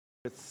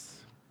It's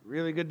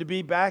really good to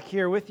be back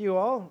here with you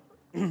all.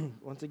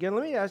 Once again,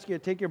 let me ask you to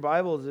take your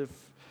Bibles, if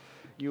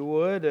you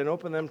would, and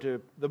open them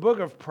to the book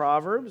of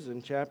Proverbs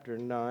in chapter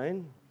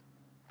 9.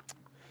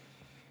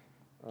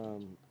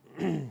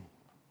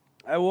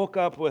 I woke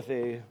up with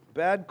a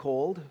bad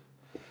cold,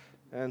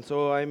 and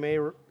so I may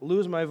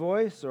lose my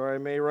voice or I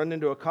may run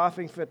into a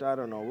coughing fit. I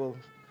don't know. We'll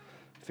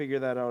figure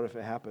that out if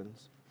it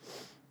happens.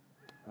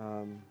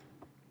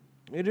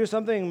 You do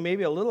something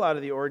maybe a little out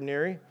of the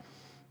ordinary.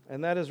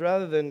 And that is,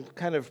 rather than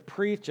kind of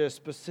preach a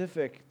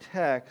specific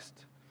text,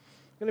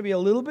 I'm going to be a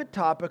little bit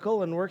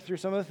topical and work through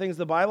some of the things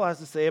the Bible has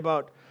to say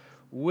about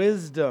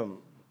wisdom.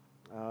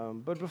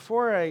 But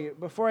before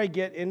I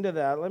get into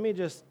that, let me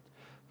just,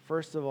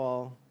 first of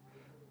all,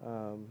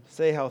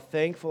 say how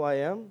thankful I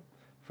am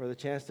for the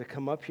chance to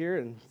come up here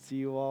and see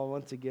you all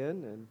once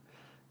again.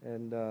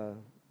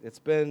 And it's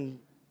been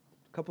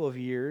a couple of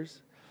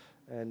years.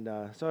 And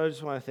so I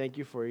just want to thank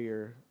you for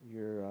your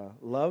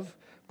love,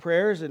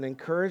 prayers, and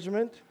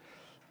encouragement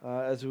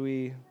as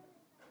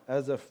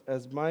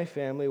my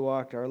family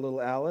walked our little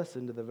Alice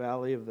into the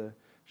valley of the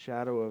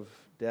shadow of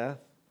death.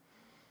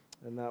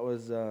 And that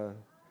was the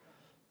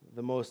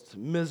most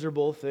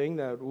miserable thing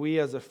that we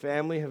as a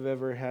family have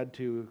ever had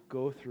to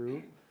go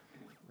through.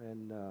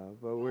 And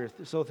but we're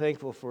so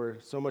thankful for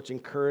so much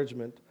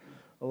encouragement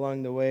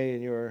along the way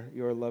in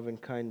your love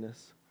and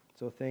kindness.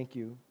 So thank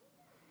you.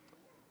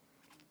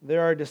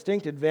 There are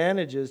distinct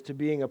advantages to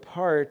being a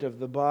part of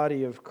the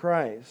body of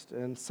Christ.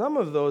 And some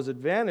of those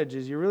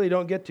advantages you really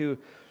don't get to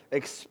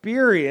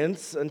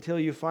experience until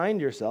you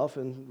find yourself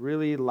in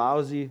really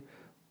lousy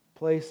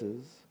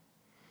places.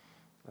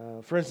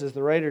 For instance,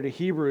 the writer to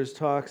Hebrews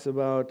talks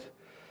about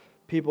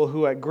people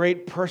who at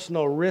great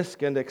personal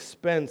risk and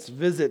expense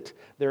visit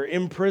their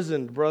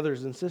imprisoned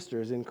brothers and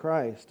sisters in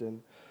Christ.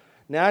 And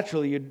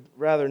naturally, you'd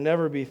rather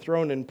never be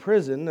thrown in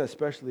prison,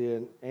 especially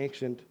an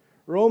ancient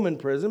Roman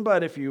prison,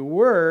 but if you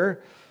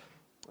were,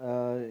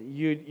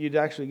 you'd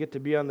actually get to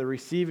be on the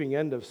receiving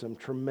end of some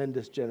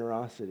tremendous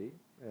generosity,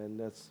 and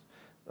that's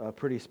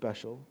pretty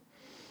special.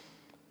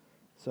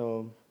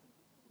 So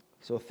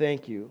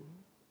thank you.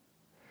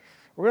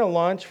 We're going to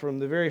launch from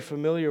the very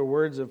familiar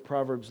words of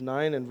Proverbs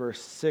 9 and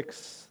verse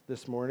 6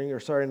 this morning,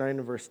 9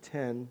 and verse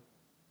 10.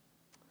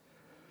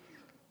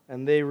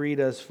 And they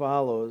read as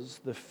follows: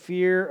 "The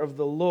fear of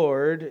the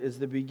Lord is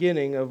the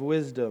beginning of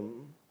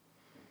wisdom,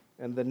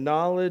 and the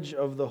knowledge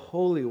of the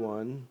Holy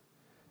One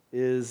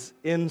is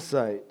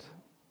insight."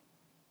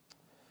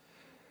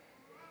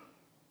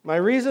 My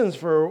reasons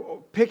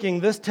for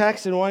picking this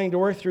text and wanting to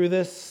work through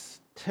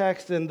this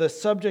text and the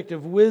subject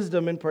of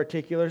wisdom in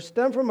particular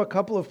stem from a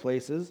couple of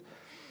places.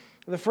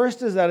 The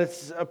first is that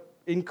it's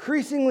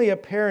increasingly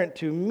apparent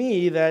to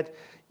me that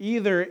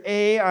either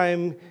A,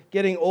 I'm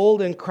getting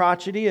old and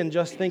crotchety and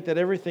just think that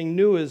everything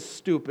new is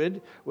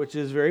stupid, which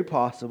is very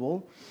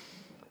possible,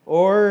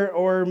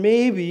 or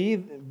maybe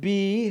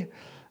B,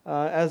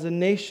 as a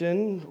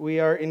nation, we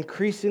are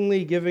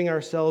increasingly giving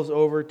ourselves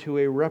over to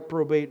a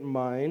reprobate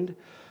mind,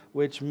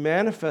 which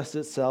manifests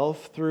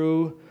itself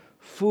through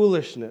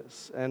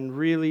foolishness and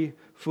really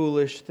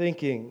foolish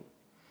thinking.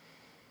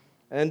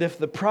 And if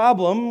the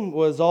problem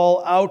was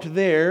all out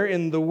there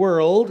in the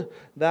world,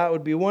 that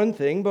would be one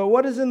thing. But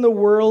what is in the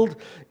world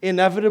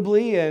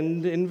inevitably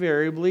and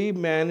invariably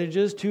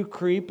manages to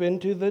creep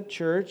into the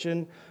church,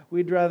 and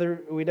we'd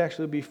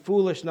actually be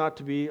foolish not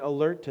to be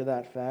alert to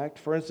that fact.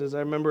 For instance, I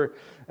remember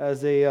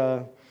as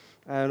I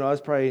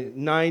was probably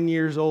 9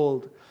 years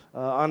old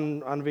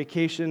on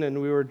vacation,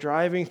 and we were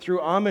driving through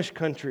Amish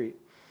country.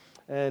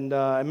 And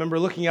I remember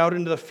looking out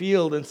into the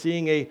field and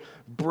seeing a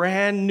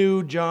brand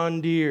new John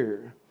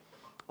Deere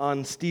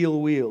on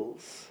steel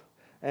wheels.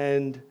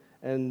 And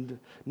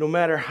no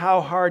matter how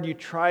hard you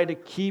try to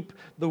keep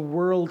the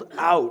world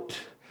out,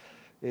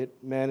 it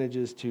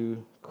manages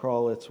to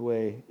crawl its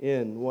way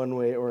in one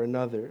way or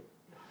another.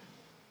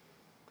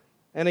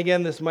 And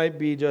again, this might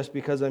be just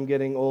because I'm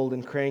getting old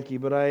and cranky,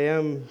 but I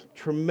am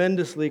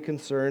tremendously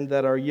concerned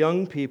that our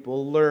young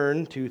people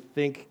learn to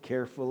think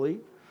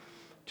carefully,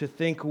 to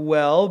think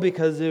well,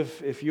 because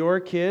if your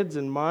kids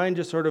and mine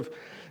just sort of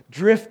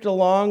drift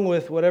along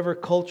with whatever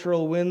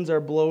cultural winds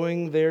are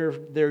blowing,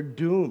 they're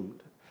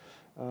doomed.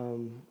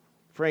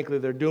 Frankly,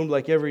 they're doomed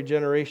like every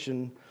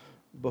generation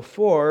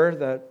before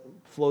that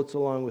floats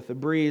along with the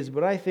breeze,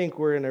 but I think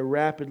we're in a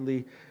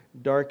rapidly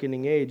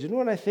darkening age. And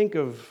when I think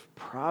of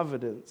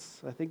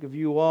providence, I think of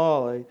you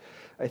all,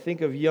 I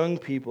think of young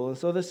people, and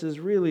so this is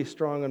really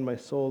strong on my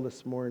soul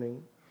this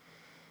morning.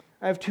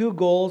 I have two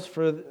goals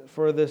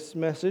for this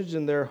message,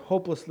 and they're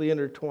hopelessly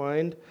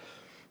intertwined,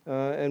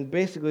 and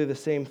basically the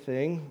same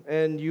thing,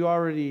 and you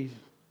already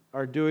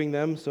are doing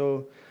them,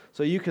 so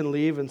you can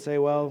leave and say,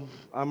 well,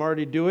 I'm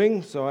already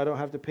doing, so I don't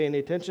have to pay any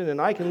attention, and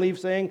I can leave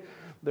saying,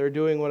 they're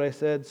doing what I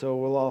said, so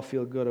we'll all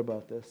feel good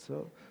about this.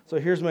 So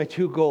here's my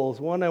two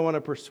goals. One, I want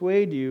to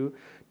persuade you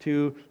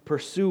to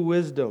pursue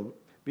wisdom,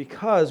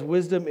 because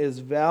wisdom is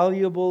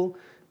valuable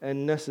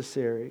and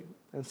necessary.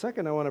 And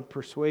second, I want to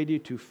persuade you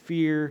to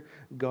fear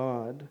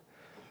God,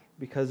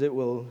 because it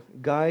will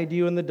guide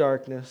you in the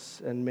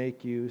darkness and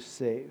make you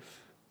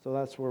safe. So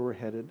that's where we're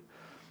headed.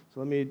 So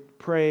let me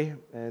pray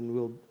and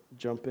we'll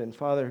jump in.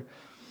 Father,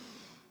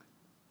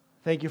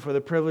 thank you for the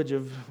privilege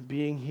of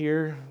being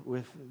here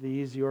with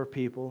these, your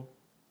people,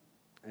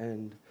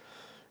 and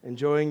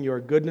enjoying your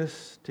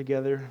goodness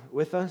together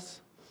with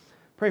us.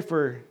 Pray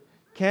for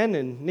Ken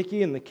and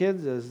Nikki and the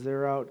kids as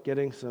they're out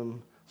getting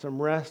some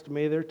rest.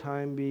 May their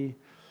time be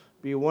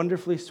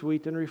wonderfully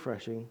sweet and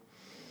refreshing.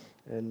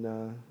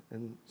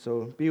 And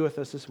so be with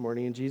us this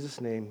morning. In Jesus'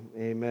 name,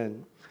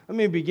 amen. Let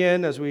me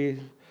begin as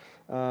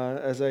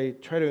I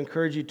try to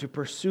encourage you to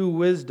pursue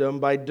wisdom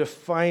by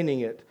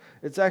defining it.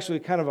 It's actually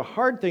kind of a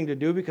hard thing to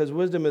do because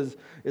wisdom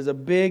is a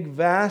big,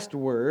 vast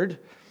word.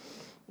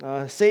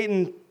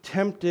 Satan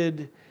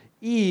tempted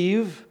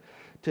Eve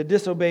to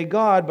disobey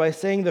God by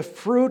saying the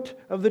fruit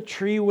of the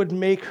tree would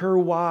make her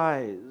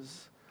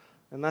wise.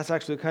 And that's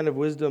actually the kind of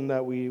wisdom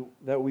that we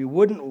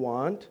wouldn't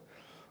want.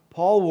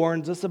 Paul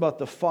warns us about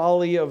the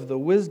folly of the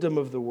wisdom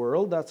of the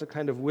world. That's the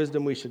kind of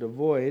wisdom we should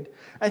avoid.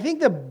 I think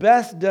the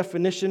best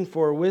definition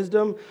for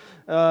wisdom,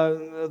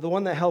 the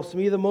one that helps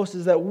me the most,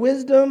 is that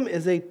wisdom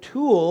is a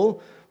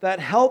tool that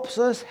helps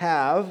us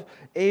have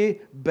a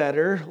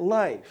better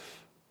life.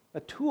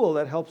 A tool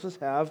that helps us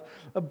have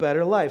a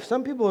better life.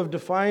 Some people have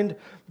defined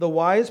the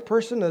wise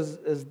person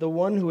as the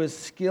one who is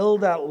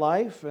skilled at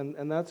life,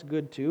 and that's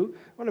good too.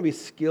 I want to be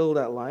skilled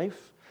at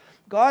life.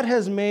 God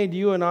has made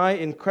you and I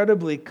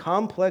incredibly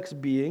complex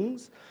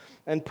beings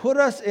and put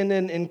us in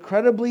an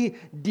incredibly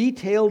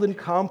detailed and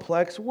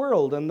complex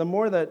world. And the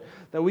more that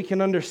we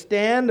can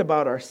understand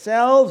about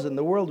ourselves and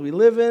the world we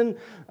live in,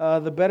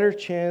 the better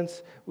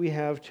chance we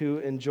have to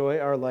enjoy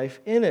our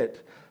life in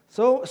it.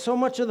 So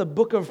much of the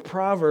book of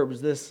Proverbs,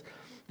 this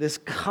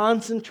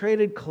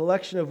concentrated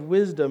collection of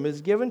wisdom,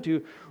 is given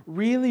to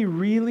really,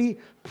 really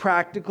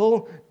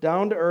practical,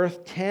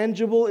 down-to-earth,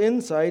 tangible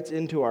insights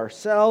into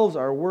ourselves,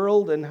 our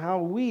world, and how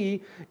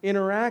we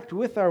interact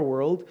with our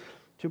world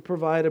to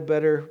provide a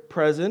better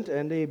present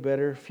and a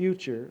better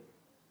future.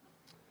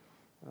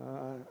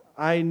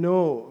 I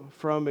know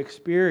from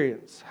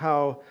experience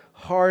how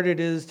hard it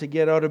is to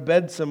get out of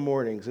bed some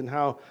mornings and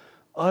how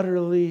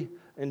utterly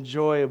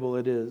enjoyable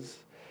it is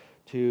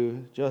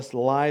to just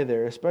lie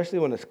there, especially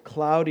when it's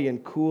cloudy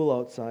and cool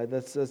outside.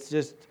 That's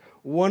just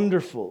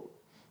wonderful.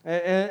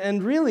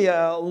 And really,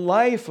 a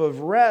life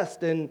of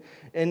rest and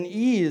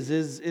ease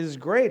is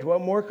great.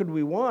 What more could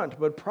we want?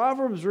 But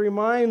Proverbs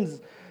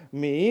reminds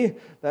me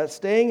that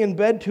staying in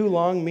bed too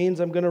long means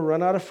I'm going to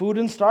run out of food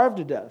and starve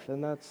to death,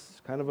 and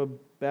that's kind of a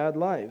bad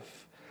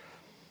life.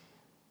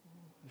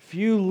 If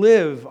you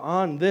live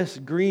on this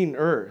green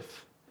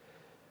earth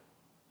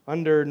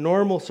under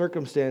normal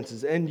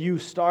circumstances and you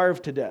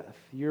starve to death,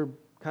 you're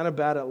kind of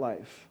bad at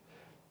life,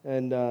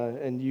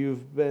 and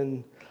you've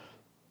been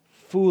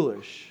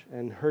foolish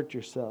and hurt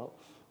yourself.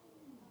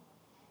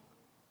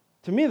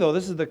 To me, though,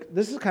 this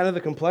is kind of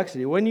the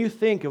complexity. When you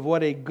think of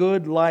what a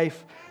good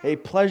life, a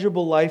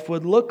pleasurable life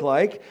would look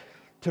like,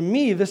 to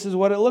me, this is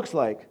what it looks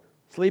like: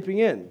 sleeping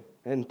in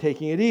and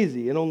taking it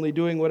easy and only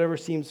doing whatever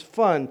seems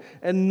fun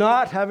and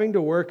not having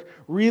to work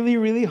really,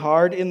 really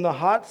hard in the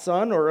hot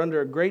sun or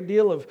under a great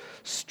deal of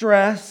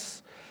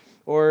stress,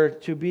 or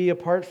to be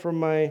apart from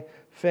my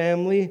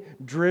family,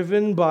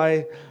 driven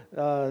by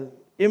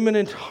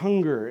imminent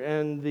hunger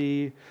and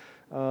the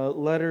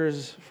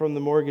letters from the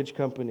mortgage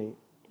company.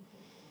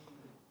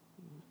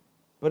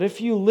 But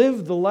if you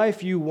live the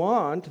life you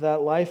want,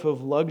 that life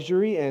of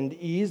luxury and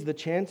ease, the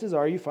chances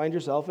are you find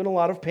yourself in a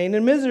lot of pain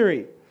and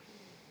misery.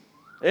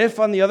 If,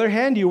 on the other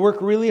hand, you work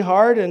really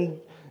hard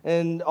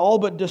and all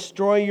but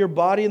destroy your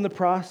body in the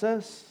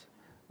process,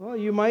 well,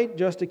 you might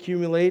just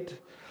accumulate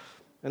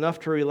enough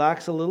to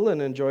relax a little and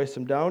enjoy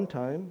some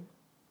downtime.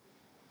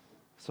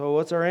 So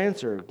what's our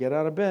answer? Get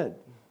out of bed.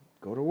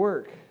 Go to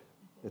work.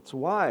 It's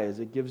wise.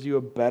 It gives you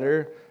a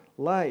better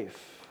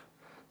life.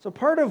 So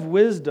part of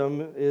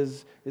wisdom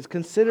is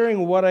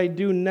considering what I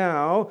do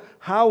now,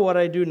 how what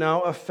I do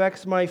now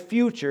affects my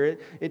future.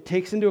 It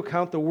takes into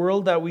account the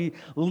world that we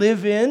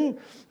live in,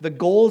 the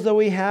goals that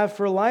we have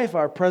for life,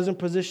 our present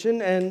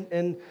position,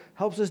 and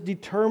helps us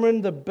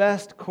determine the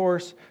best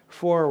course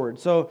forward.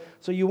 So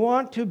you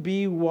want to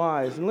be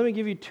wise. And let me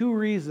give you two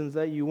reasons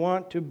that you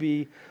want to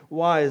be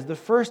wise. The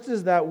first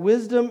is that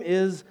wisdom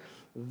is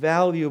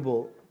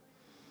valuable.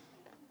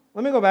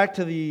 Let me go back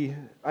to the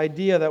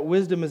idea that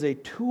wisdom is a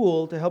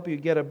tool to help you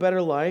get a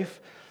better life,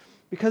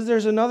 because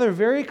there's another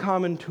very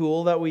common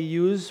tool that we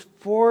use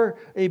for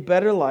a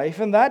better life,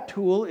 and that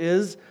tool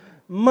is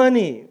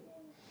money.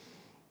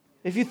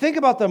 If you think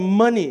about the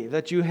money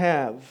that you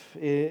have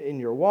in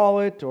your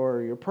wallet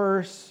or your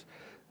purse,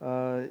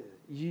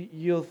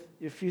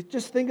 if you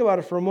just think about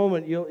it for a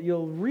moment,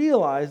 you'll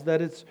realize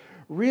that it's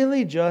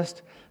really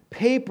just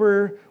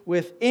paper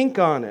with ink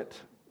on it.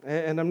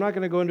 And I'm not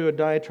going to go into a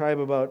diatribe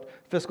about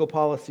fiscal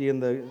policy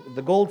and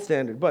the gold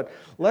standard, but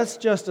let's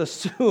just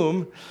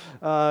assume,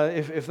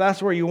 if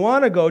that's where you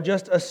want to go,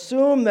 just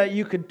assume that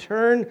you could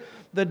turn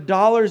the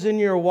dollars in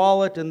your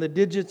wallet and the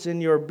digits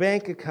in your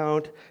bank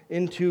account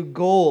into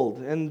gold.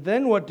 And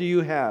then what do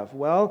you have?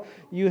 Well,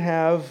 you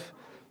have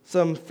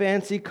some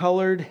fancy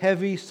colored,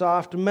 heavy,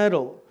 soft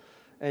metal,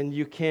 and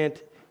you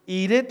can't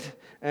eat it,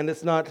 and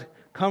it's not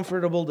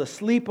comfortable to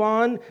sleep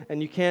on,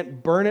 and you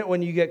can't burn it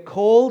when you get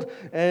cold,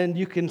 and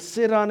you can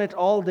sit on it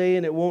all day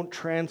and it won't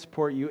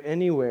transport you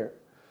anywhere.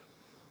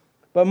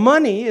 But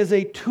money is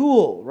a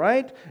tool,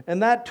 right?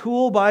 And that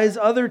tool buys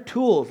other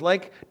tools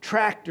like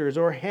tractors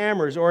or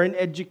hammers or an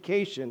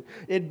education.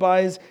 It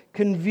buys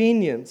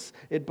convenience.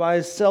 It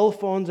buys cell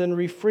phones and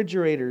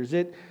refrigerators.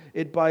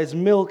 It buys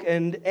milk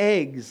and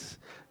eggs.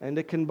 And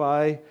it can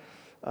buy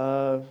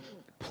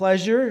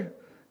pleasure,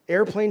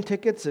 airplane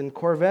tickets and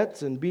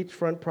Corvettes and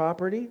beachfront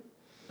property.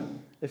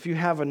 If you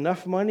have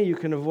enough money, you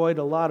can avoid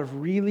a lot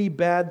of really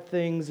bad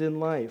things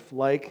in life,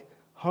 like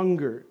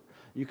hunger.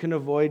 You can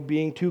avoid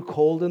being too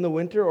cold in the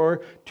winter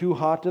or too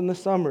hot in the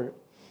summer.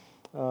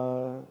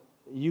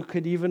 You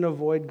could even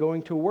avoid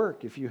going to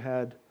work if you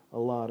had a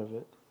lot of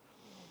it.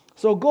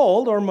 So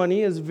gold, or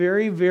money, is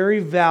very, very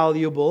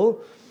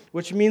valuable,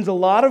 which means a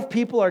lot of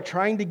people are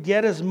trying to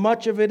get as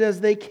much of it as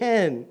they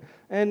can.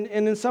 And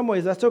in some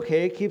ways, that's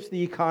okay. It keeps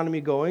the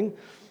economy going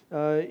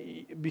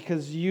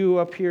because you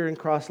up here in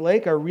Cross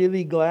Lake are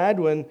really glad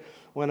when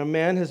a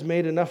man has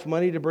made enough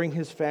money to bring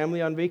his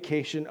family on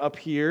vacation up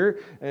here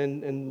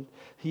and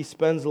he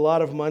spends a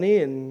lot of money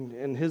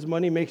and his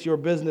money makes your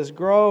business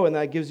grow and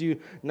that gives you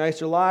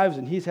nicer lives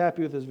and he's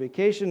happy with his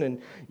vacation and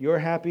you're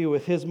happy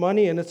with his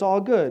money and it's all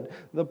good.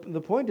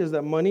 The point is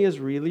that money is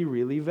really,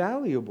 really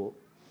valuable.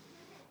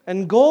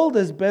 And gold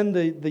has been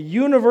the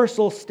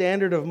universal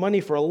standard of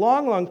money for a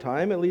long, long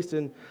time, at least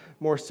in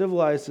more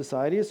civilized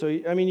societies. So,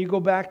 I mean, you go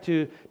back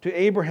to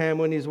Abraham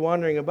when he's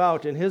wandering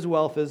about, and his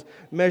wealth is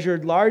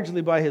measured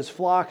largely by his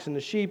flocks and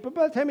the sheep. But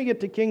by the time you get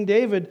to King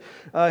David,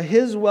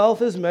 his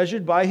wealth is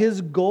measured by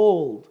his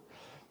gold.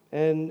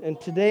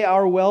 And today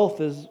our wealth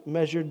is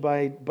measured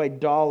by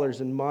dollars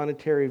and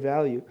monetary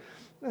value.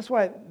 That's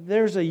why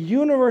there's a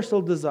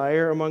universal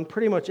desire among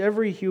pretty much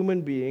every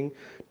human being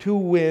to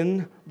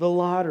win the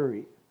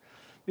lottery.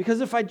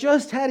 Because if I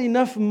just had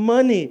enough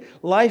money,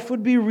 life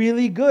would be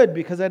really good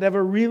because I'd have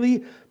a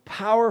really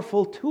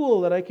powerful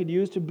tool that I could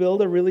use to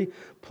build a really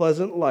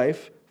pleasant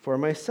life for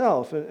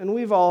myself. And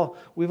we've all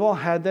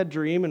had that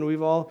dream, and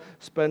we've all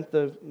spent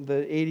the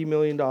 $80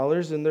 million,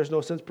 and there's no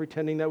sense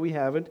pretending that we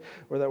haven't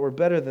or that we're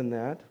better than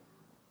that.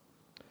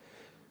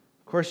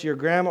 Of course, your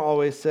grandma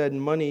always said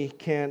money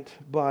can't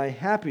buy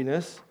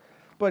happiness,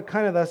 but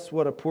kind of that's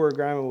what a poor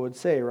grandma would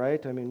say,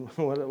 right? I mean,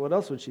 what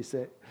else would she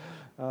say?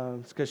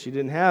 It's because she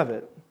didn't have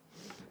it.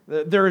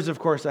 There is, of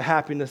course, a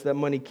happiness that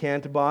money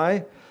can't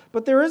buy,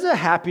 but there is a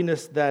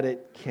happiness that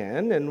it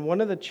can. And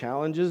one of the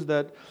challenges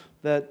that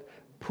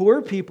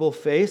poor people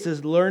face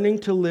is learning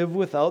to live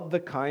without the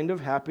kind of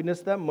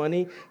happiness that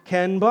money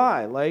can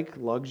buy, like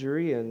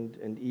luxury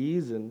and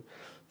ease and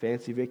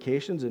fancy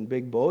vacations and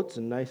big boats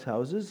and nice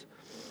houses.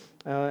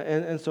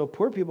 And so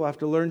poor people have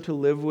to learn to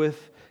live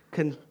with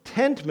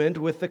contentment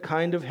with the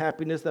kind of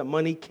happiness that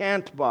money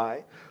can't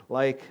buy,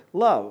 like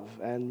love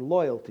and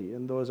loyalty,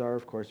 and those are,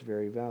 of course,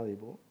 very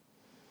valuable.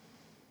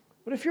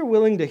 But if you're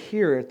willing to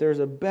hear it, there's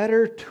a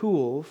better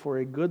tool for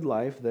a good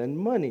life than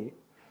money,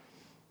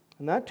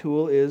 and that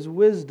tool is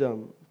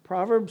wisdom.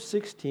 Proverbs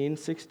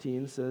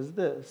 16:16 says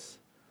this: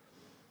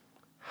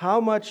 "How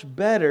much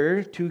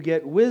better to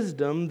get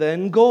wisdom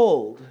than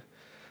gold?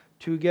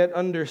 To get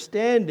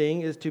understanding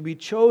is to be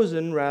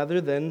chosen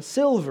rather than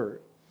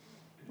silver."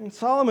 And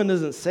Solomon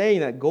isn't saying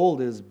that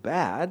gold is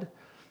bad.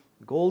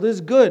 Gold is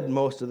good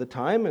most of the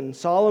time, and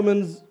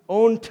Solomon's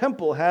own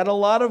temple had a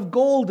lot of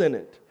gold in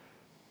it.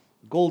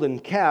 Golden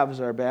calves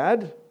are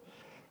bad,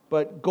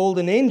 but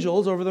golden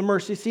angels over the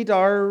mercy seat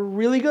are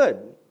really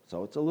good.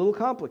 So it's a little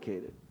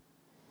complicated.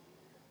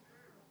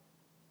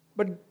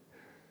 But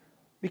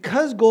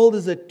because gold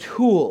is a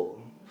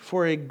tool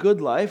for a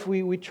good life,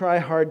 we try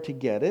hard to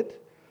get it.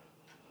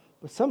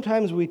 But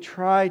sometimes we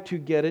try to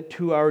get it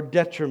to our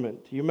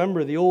detriment. You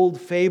remember the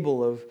old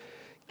fable of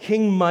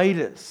King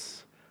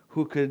Midas,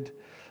 who could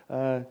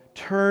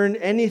turn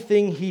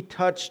anything he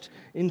touched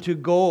into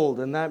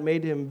gold, and that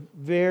made him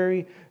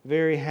very,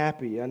 very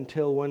happy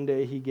until one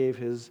day he gave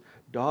his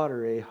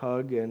daughter a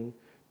hug and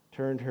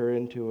turned her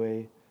into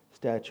a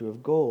statue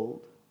of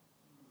gold.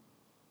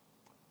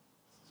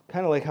 It's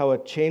kind of like how a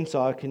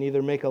chainsaw can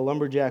either make a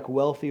lumberjack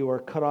wealthy or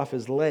cut off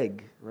his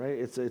leg, right?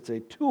 It's a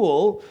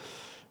tool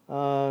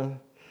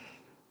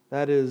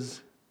that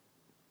is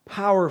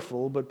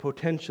powerful but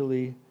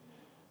potentially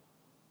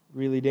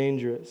really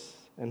dangerous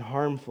and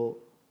harmful.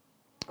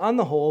 On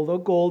the whole, though,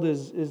 gold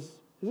is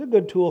a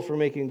good tool for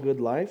making a good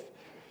life.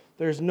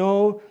 There's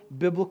no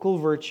biblical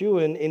virtue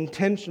in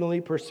intentionally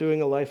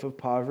pursuing a life of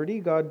poverty.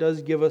 God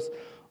does give us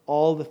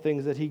all the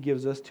things that He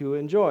gives us to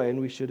enjoy,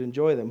 and we should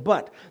enjoy them.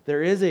 But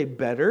there is a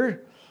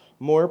better,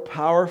 more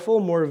powerful,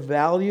 more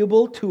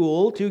valuable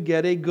tool to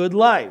get a good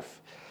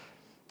life.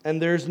 And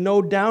there's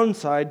no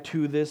downside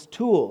to this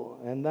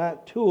tool, and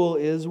that tool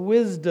is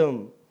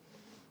wisdom.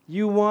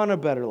 You want a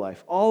better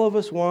life. All of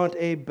us want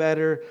a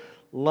better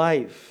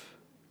life.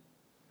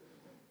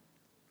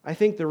 I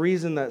think the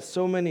reason that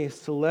so many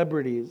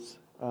celebrities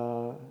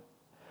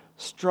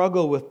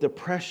struggle with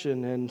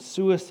depression and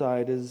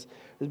suicide is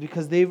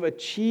because they've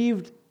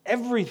achieved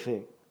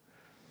everything.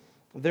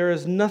 There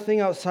is nothing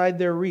outside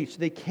their reach.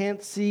 They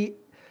can't see,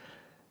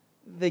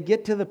 they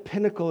get to the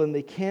pinnacle and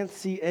they can't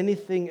see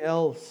anything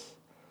else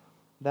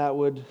that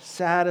would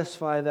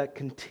satisfy that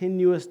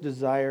continuous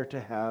desire to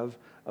have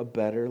a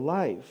better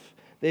life.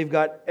 They've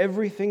got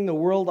everything the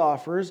world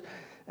offers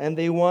and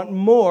they want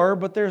more,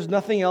 but there's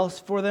nothing else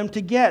for them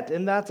to get.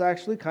 And that's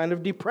actually kind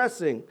of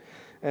depressing.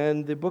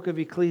 And the book of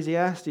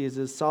Ecclesiastes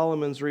is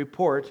Solomon's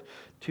report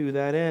to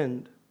that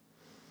end.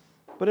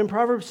 But in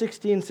Proverbs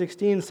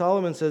 16:16,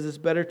 Solomon says it's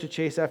better to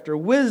chase after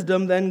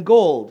wisdom than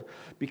gold,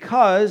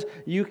 because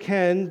you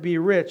can be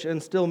rich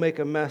and still make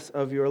a mess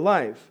of your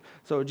life.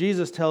 So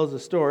Jesus tells a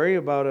story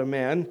about a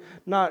man,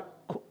 not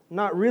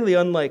really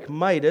unlike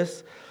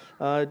Midas.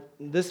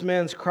 This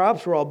man's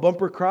crops were all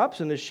bumper crops,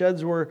 and his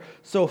sheds were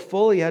so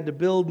full he had to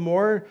build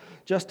more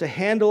just to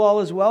handle all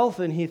his wealth.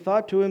 And he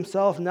thought to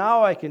himself,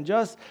 now I can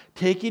just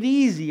take it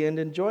easy and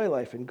enjoy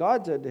life. And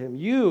God said to him,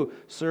 you,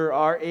 sir,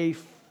 are a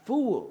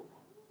fool.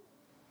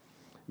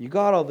 You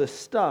got all this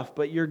stuff,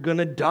 but you're going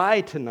to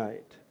die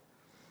tonight.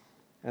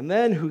 And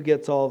then who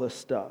gets all the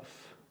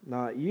stuff?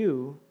 Not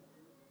you.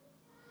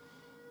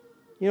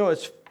 You know,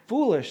 it's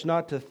foolish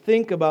not to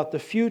think about the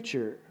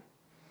future.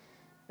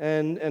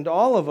 And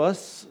all of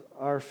us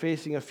are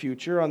facing a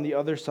future on the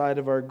other side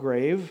of our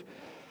grave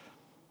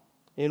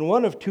in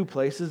one of two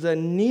places,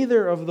 and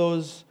neither of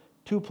those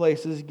two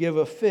places give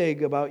a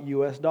fig about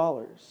US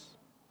dollars.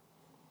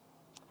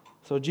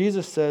 So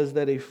Jesus says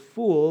that a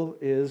fool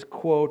is,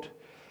 quote,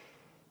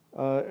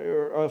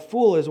 a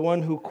fool is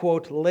one who,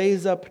 quote,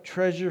 lays up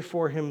treasure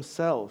for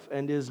himself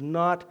and is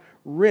not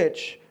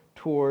rich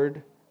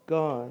toward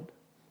God.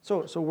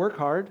 So work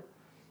hard,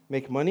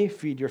 make money,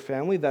 feed your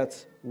family.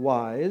 That's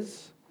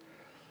wise.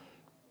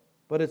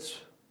 But it's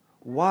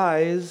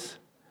wise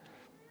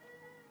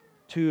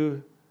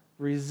to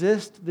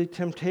resist the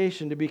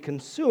temptation to be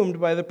consumed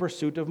by the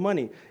pursuit of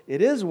money.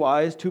 It is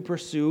wise to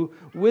pursue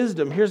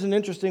wisdom. Here's an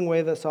interesting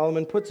way that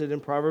Solomon puts it in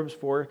Proverbs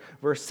 4,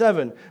 verse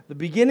 7. The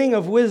beginning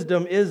of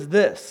wisdom is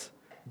this: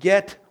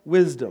 get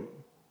wisdom.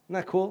 Isn't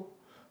that cool?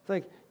 It's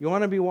like, you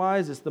want to be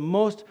wise? It's the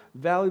most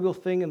valuable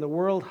thing in the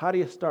world. How do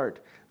you start?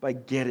 By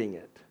getting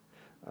it.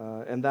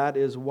 And that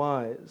is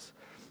wise.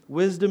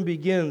 Wisdom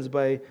begins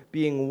by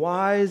being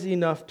wise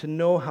enough to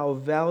know how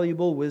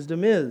valuable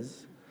wisdom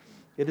is.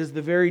 It is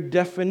the very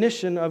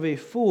definition of a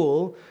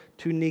fool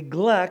to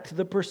neglect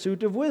the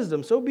pursuit of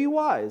wisdom. So be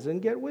wise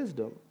and get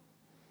wisdom.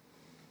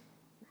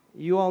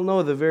 You all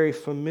know the very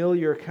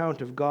familiar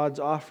account of God's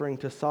offering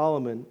to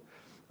Solomon,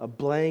 a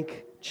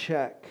blank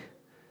check.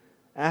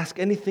 Ask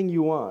anything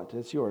you want,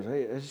 it's yours.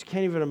 I just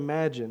can't even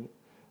imagine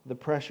the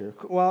pressure.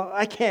 Well,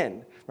 I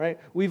can, right?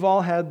 We've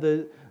all had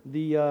the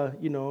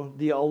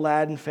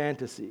Aladdin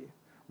fantasy.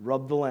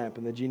 Rub the lamp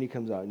and the genie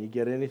comes out and you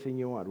get anything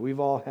you want. We've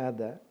all had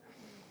that.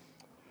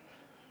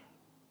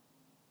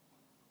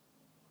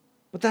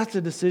 But that's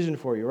a decision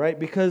for you, right?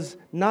 Because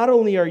not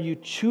only are you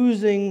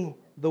choosing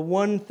the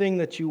one thing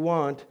that you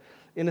want,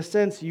 in a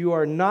sense, you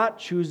are not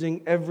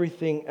choosing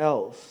everything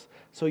else.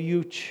 So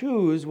you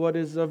choose what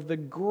is of the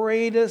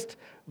greatest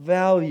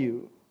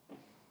value,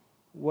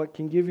 what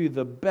can give you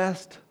the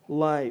best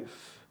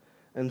life.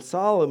 And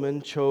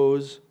Solomon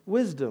chose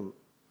wisdom.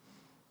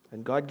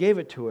 And God gave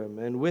it to him.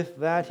 And with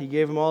that, he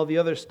gave him all the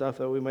other stuff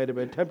that we might have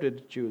been tempted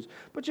to choose.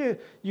 But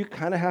you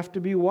kind of have to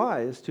be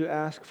wise to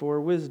ask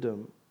for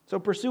wisdom. So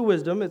pursue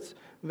wisdom. It's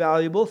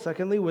valuable.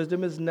 Secondly,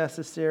 wisdom is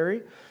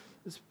necessary.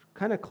 It's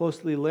kind of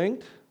closely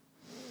linked.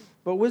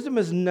 But wisdom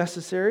is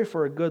necessary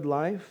for a good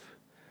life.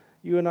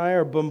 You and I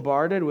are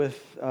bombarded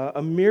with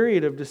a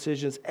myriad of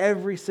decisions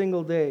every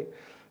single day,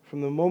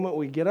 from the moment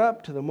we get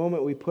up to the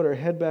moment we put our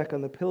head back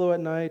on the pillow at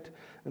night.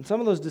 And some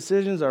of those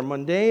decisions are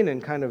mundane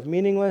and kind of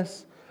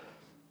meaningless.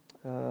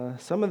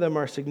 Some of them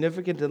are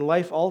significant and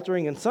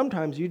life-altering, and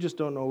sometimes you just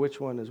don't know which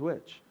one is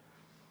which.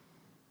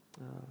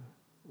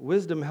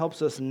 Wisdom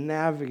helps us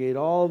navigate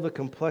all the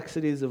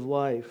complexities of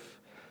life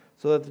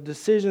so that the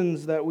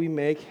decisions that we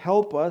make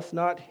help us,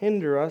 not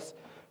hinder us,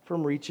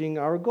 from reaching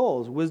our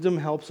goals. Wisdom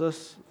helps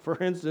us, for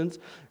instance,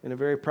 in a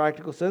very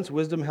practical sense,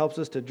 wisdom helps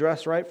us to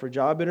dress right for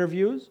job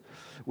interviews.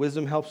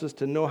 Wisdom helps us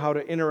to know how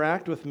to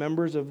interact with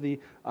members of the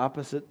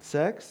opposite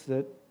sex.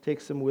 That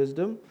takes some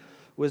wisdom.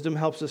 Wisdom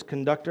helps us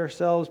conduct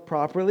ourselves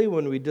properly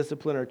when we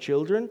discipline our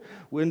children.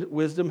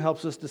 Wisdom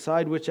helps us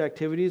decide which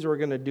activities we're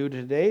going to do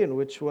today and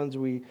which ones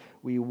we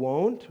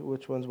won't,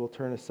 which ones we'll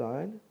turn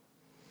aside.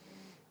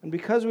 And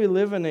because we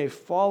live in a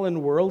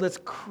fallen world, it's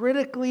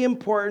critically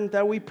important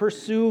that we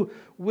pursue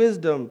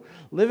wisdom.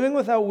 Living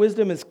without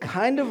wisdom is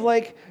kind of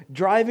like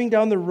driving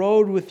down the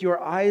road with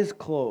your eyes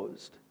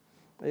closed.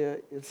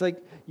 It's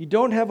like you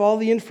don't have all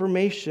the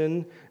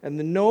information and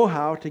the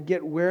know-how to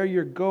get where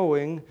you're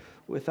going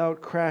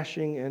without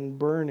crashing and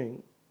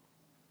burning.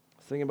 I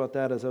was thinking about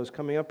that as I was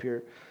coming up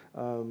here.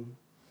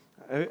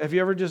 Have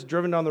you ever just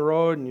driven down the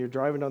road and you're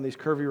driving down these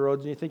curvy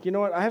roads and you think, you know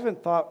what, I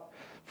haven't thought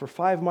for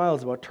 5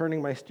 miles about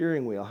turning my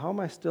steering wheel. How am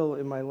I still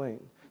in my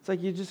lane? It's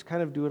like you just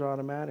kind of do it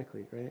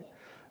automatically, right?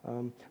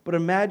 But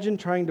imagine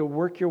trying to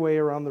work your way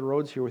around the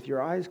roads here with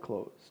your eyes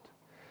closed.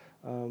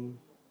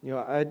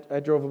 I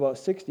drove about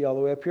 60 all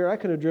the way up here. I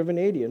could have driven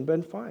 80 and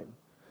been fine.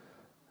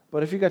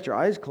 But if you got your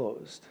eyes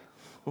closed,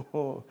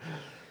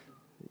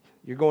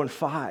 you're going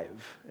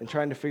 5 and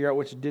trying to figure out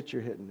which ditch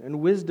you're hitting.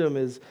 And wisdom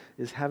is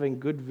having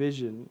good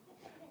vision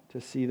to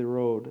see the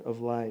road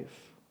of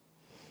life.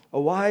 A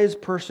wise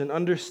person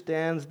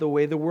understands the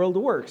way the world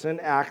works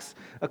and acts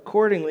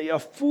accordingly. A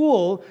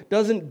fool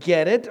doesn't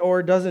get it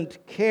or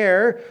doesn't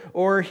care,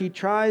 or he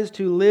tries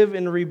to live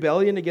in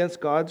rebellion against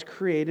God's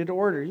created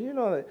order. You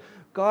know that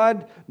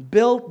God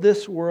built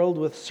this world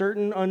with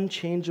certain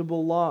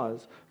unchangeable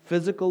laws.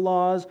 Physical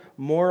laws,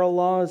 moral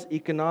laws,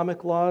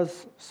 economic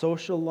laws,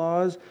 social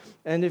laws.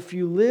 And if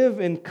you live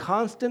in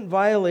constant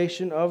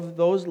violation of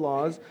those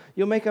laws,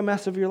 you'll make a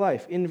mess of your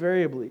life,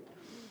 invariably.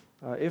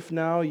 If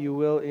now, you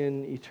will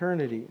in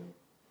eternity.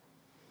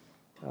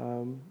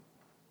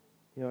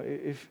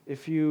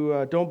 If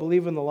you don't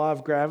believe in the law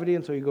of gravity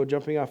and so you go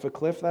jumping off a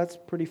cliff, that's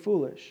pretty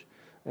foolish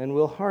and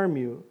will harm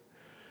you.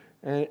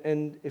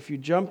 And if you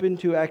jump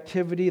into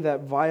activity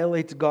that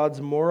violates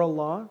God's moral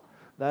law,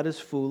 that is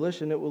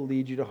foolish and it will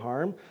lead you to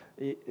harm.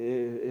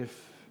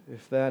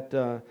 If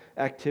that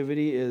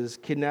activity is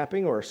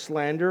kidnapping or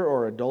slander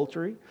or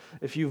adultery,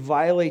 if you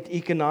violate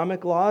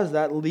economic laws,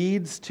 that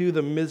leads to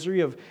the misery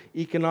of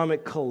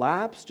economic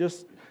collapse.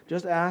 Just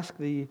ask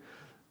the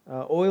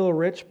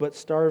oil-rich but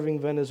starving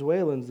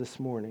Venezuelans this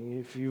morning.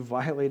 If you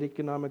violate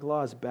economic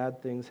laws,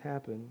 bad things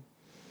happen.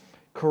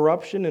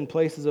 Corruption in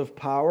places of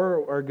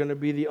power are going to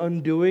be the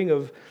undoing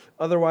of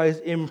otherwise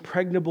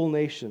impregnable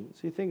nations.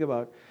 You think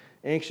about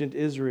ancient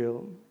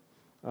Israel.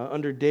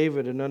 Under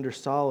David and under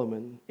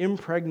Solomon,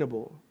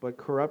 impregnable, but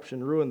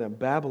corruption ruined them.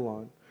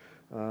 Babylon,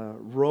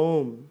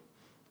 Rome,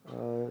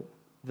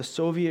 the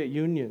Soviet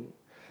Union,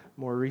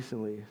 more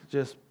recently,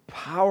 just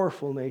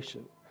powerful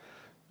nation,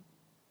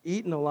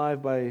 eaten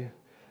alive by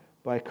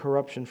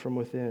corruption from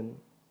within.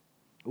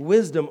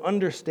 Wisdom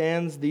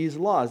understands these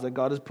laws that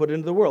God has put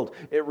into the world.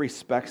 It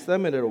respects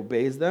them and it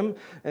obeys them.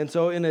 And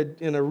so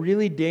in a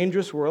really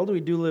dangerous world,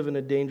 we do live in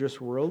a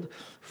dangerous world,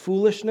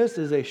 foolishness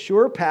is a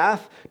sure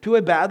path to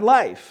a bad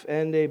life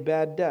and a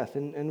bad death.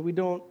 And we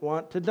don't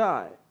want to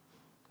die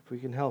if we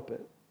can help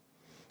it.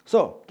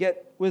 So,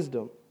 get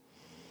wisdom.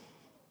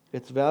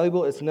 It's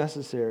valuable, it's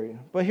necessary.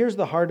 But here's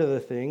the heart of the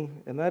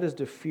thing, and that is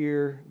to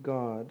fear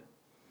God.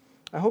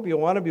 I hope you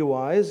want to be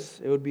wise.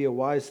 It would be a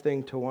wise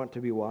thing to want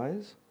to be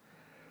wise.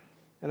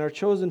 And our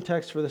chosen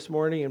text for this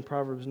morning in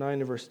Proverbs 9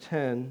 and verse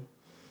 10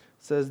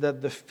 says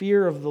that the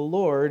fear of the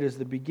Lord is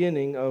the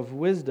beginning of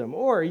wisdom.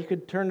 Or you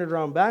could turn it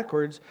around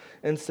backwards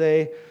and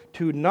say,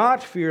 to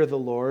not fear the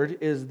Lord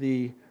is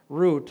the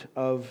root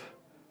of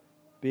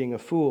being a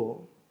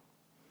fool.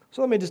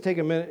 So let me just take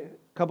a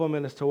couple of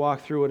minutes to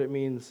walk through what it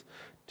means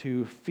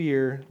to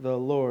fear the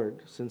Lord,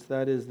 since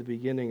that is the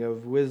beginning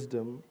of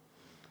wisdom.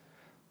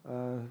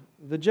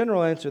 The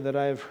general answer that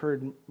I've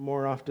heard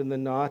more often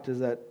than not is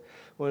that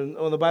when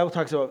the Bible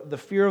talks about the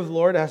fear of the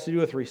Lord, it has to do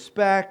with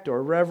respect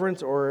or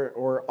reverence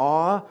or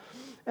awe.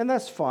 And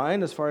that's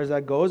fine as far as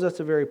that goes. That's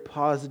a very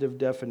positive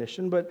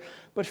definition. But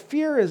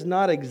fear is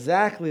not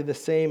exactly the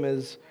same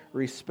as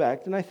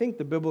respect. And I think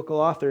the biblical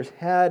authors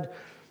had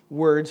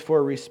words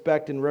for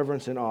respect and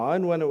reverence and awe.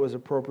 And when it was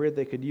appropriate,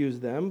 they could use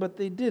them, but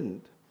they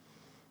didn't.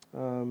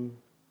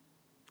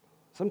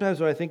 Sometimes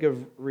when I think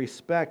of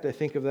respect, I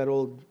think of that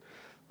old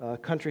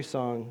country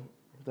song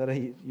that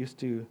I used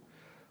to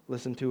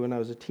listen to when I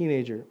was a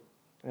teenager.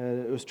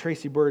 It was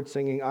Tracy Bird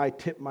singing, "I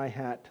tip my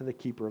hat to the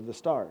keeper of the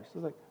stars."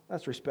 It's like,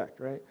 that's respect,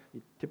 right?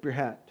 You tip your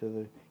hat to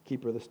the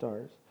keeper of the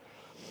stars.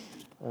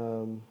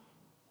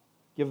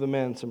 Give the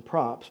man some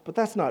props. But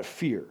that's not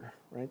fear,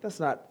 right? That's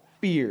not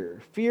fear.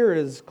 Fear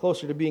is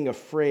closer to being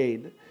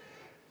afraid.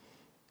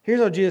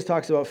 Here's how Jesus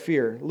talks about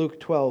fear. Luke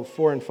 12,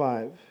 4 and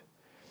 5.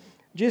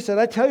 Jesus said,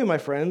 "I tell you, my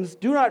friends,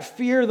 do not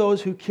fear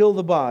those who kill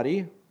the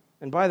body."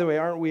 And by the way,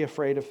 aren't we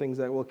afraid of things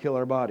that will kill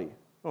our body?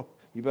 Oh,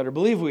 you better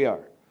believe we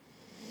are.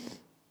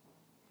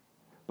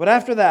 "But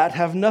after that,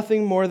 have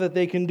nothing more that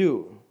they can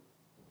do.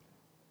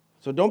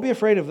 So don't be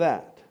afraid of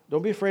that.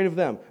 Don't be afraid of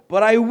them.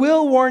 But I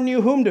will warn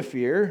you whom to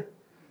fear.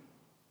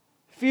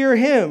 Fear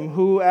him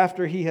who,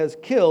 after he has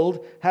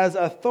killed, has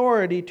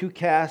authority to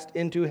cast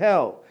into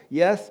hell.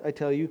 Yes, I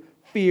tell you,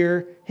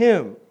 fear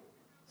him."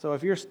 So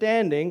if you're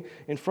standing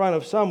in front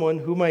of someone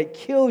who might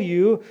kill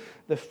you,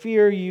 the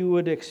fear you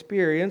would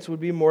experience would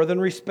be more than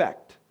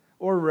respect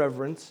or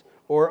reverence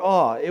or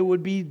awe. It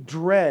would be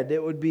dread.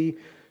 It would be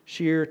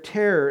sheer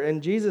terror.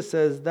 And Jesus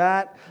says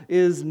that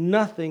is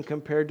nothing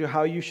compared to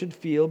how you should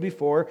feel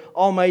before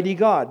Almighty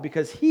God,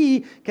 because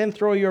He can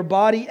throw your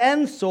body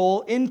and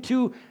soul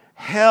into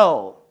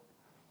hell.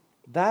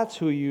 That's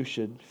who you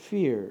should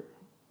fear.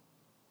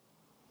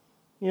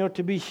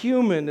 To be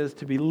human is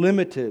to be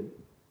limited.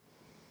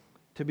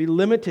 To be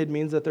limited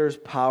means that there's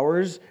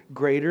powers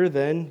greater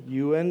than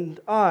you and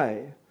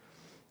I.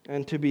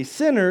 And to be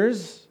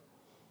sinners,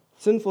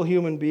 sinful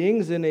human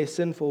beings in a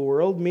sinful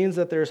world, means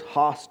that there's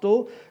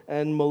hostile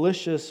and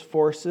malicious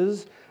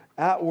forces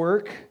at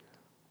work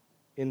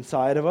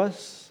inside of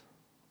us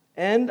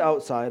and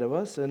outside of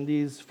us, and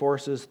these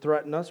forces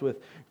threaten us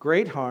with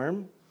great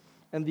harm.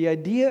 And the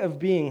idea of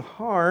being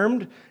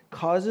harmed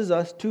causes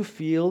us to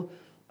feel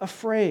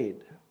afraid.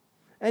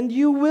 And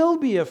you will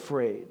be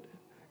afraid.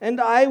 And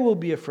I will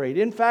be afraid.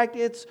 In fact,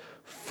 it's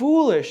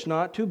foolish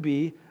not to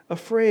be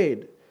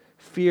afraid.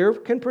 Fear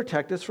can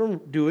protect us from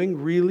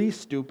doing really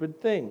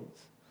stupid things.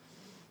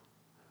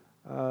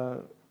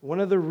 One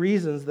of the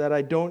reasons that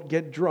I don't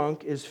get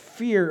drunk is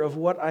fear of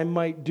what I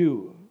might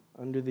do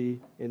under the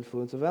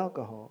influence of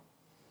alcohol.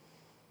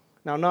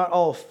 Now, not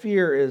all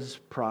fear is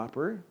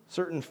proper.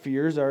 Certain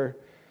fears are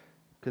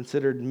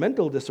considered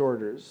mental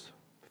disorders.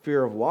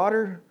 Fear of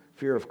water,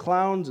 fear of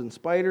clowns and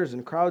spiders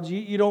and crowds.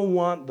 You don't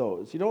want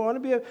those. You don't want to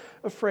be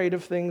afraid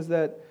of things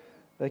that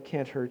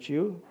can't hurt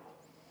you.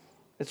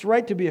 It's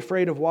right to be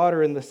afraid of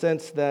water in the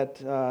sense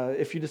that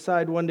if you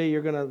decide one day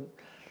you're going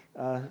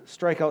to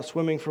strike out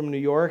swimming from New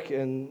York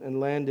and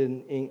land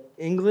in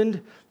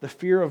England, the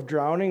fear of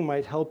drowning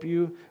might help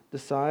you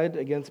decide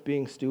against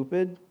being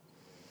stupid.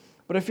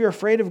 But if you're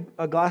afraid of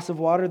a glass of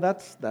water,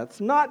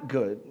 that's not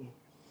good.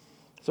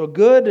 So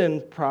good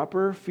and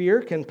proper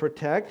fear can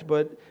protect,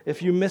 but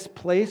if you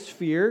misplace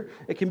fear,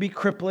 it can be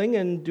crippling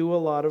and do a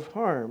lot of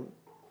harm.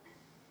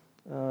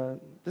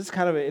 This is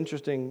kind of an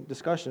interesting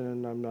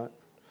discussion, and I'll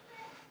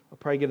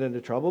probably get into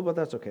trouble, but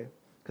that's okay,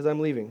 because I'm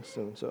leaving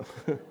soon. So,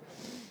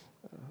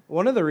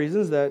 one of the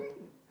reasons that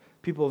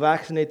people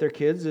vaccinate their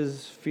kids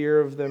is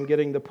fear of them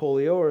getting the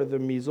polio or the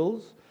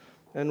measles.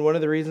 And one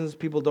of the reasons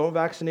people don't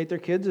vaccinate their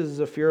kids is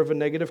a fear of a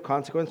negative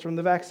consequence from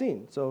the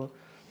vaccine. So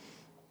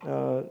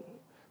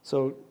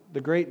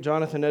the great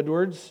Jonathan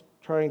Edwards,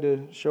 trying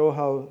to show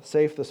how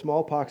safe the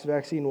smallpox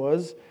vaccine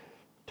was,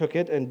 took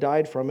it and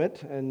died from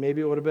it, and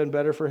maybe it would have been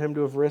better for him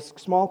to have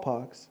risked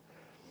smallpox.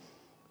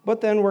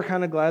 But then we're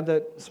kind of glad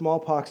that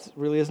smallpox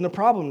really isn't a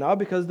problem now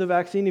because the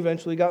vaccine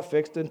eventually got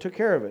fixed and took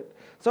care of it.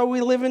 So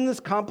we live in this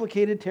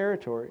complicated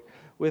territory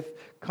with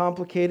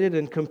complicated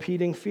and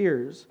competing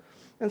fears.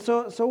 And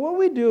so what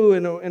we do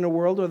in a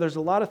world where there's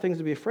a lot of things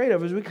to be afraid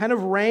of is we kind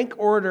of rank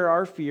order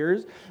our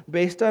fears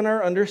based on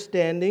our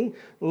understanding,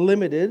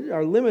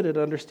 our limited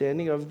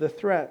understanding of the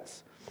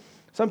threats.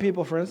 Some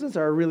people, for instance,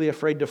 are really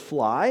afraid to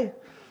fly,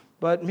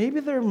 but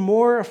maybe they're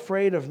more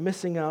afraid of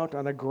missing out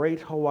on a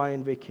great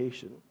Hawaiian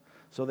vacation.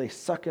 So they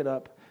suck it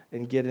up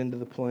and get into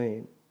the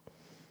plane.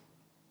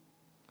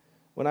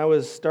 When I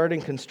was starting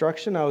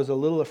construction, I was a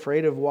little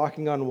afraid of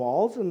walking on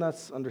walls, and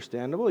that's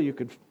understandable. You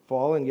could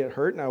fall and get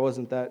hurt, and I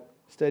wasn't that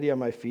steady on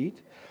my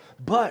feet.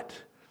 But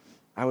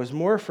I was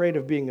more afraid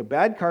of being a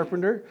bad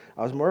carpenter,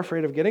 I was more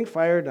afraid of getting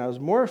fired, and I was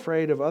more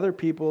afraid of other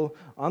people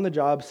on the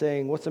job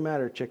saying, "What's the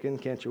matter, chicken?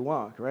 Can't you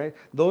walk?" Right?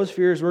 Those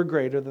fears were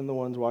greater than the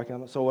ones walking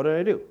on. So what did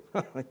I do?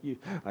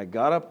 I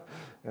got up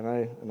and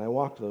I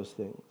walked those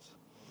things.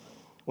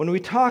 When we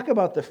talk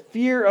about the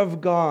fear of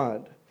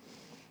God,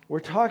 we're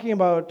talking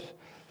about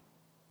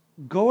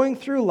going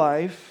through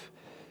life,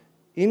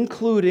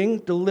 including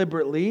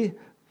deliberately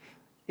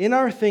in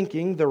our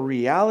thinking the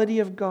reality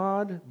of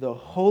God, the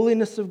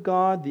holiness of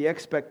God, the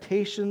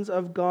expectations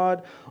of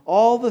God,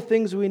 all the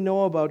things we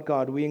know about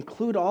God. We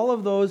include all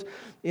of those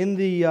in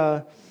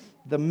the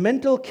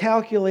mental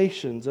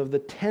calculations of the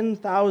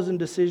 10,000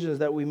 decisions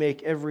that we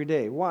make every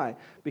day. Why?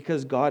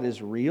 Because God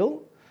is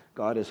real,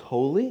 God is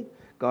holy,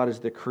 God is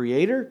the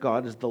creator,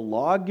 God is the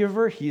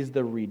lawgiver, He's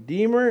the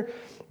redeemer.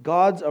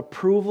 God's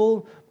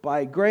approval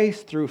by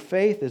grace through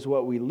faith is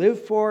what we live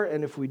for,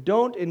 and if we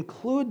don't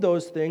include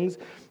those things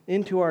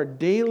into our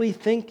daily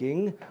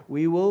thinking,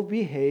 we will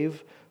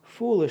behave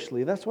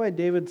foolishly. That's why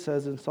David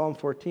says in Psalm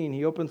 14,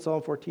 he opens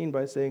Psalm 14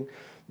 by saying,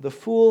 "The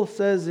fool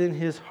says in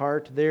his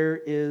heart,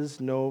 there is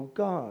no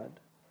God."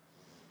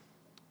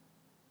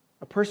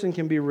 A person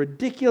can be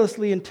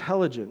ridiculously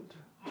intelligent,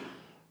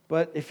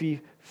 but if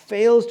he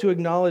fails to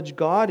acknowledge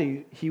God,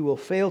 he will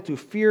fail to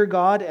fear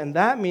God, and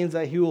that means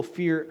that he will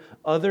fear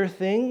other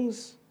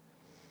things,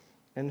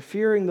 and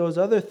fearing those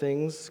other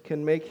things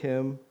can make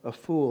him a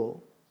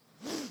fool.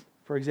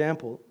 For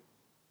example,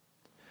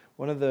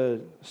 one of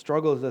the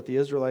struggles that the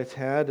Israelites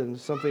had, and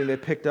something they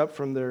picked up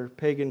from their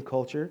pagan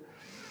culture,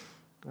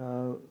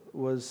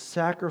 was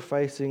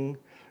sacrificing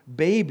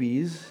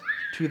babies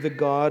to the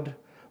god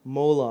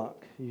Moloch.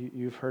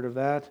 You've heard of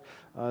that.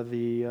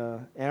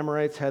 The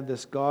Amorites had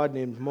this god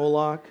named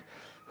Moloch,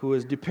 who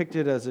was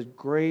depicted as a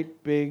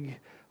great big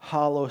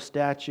hollow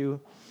statue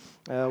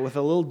with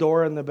a little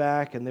door in the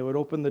back, and they would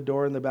open the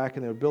door in the back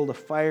and they would build a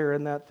fire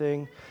in that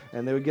thing,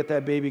 and they would get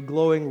that baby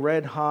glowing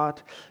red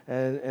hot,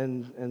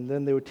 and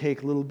then they would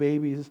take little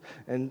babies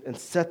and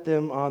set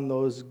them on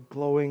those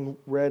glowing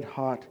red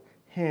hot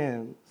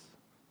hands,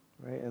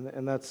 right?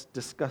 And that's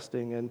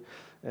disgusting.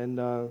 And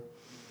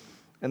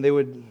And they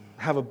would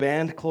have a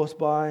band close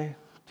by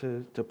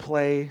to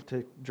play,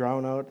 to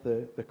drown out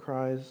the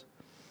cries.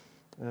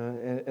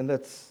 And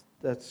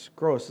that's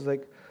gross. It's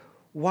like,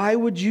 why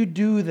would you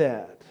do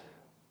that?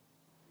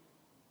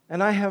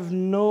 And I have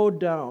no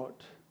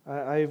doubt,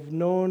 I've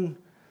known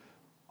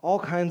all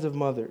kinds of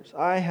mothers.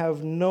 I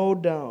have no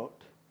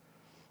doubt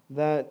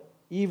that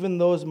even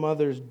those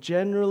mothers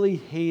generally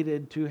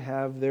hated to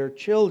have their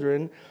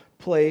children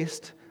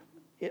placed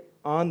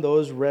on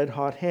those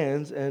red-hot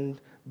hands and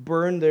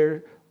burn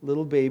their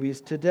little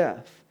babies to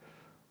death.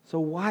 So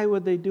why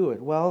would they do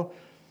it? Well,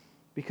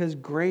 because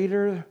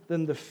greater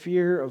than the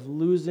fear of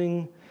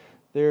losing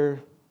their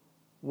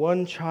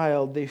one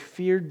child, they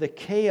feared the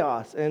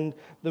chaos and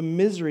the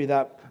misery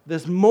that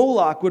this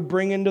Moloch would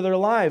bring into their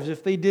lives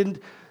if they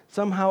didn't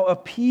somehow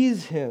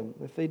appease him,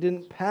 if they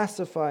didn't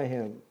pacify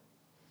him.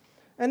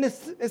 And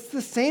it's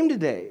the same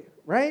today,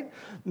 right?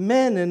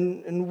 Men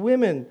and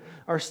women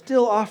are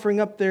still offering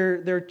up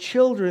their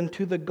children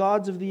to the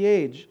gods of the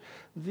age.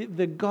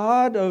 The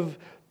God of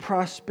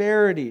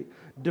prosperity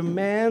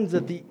demands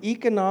that the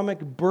economic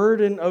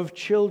burden of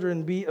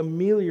children be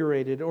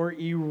ameliorated or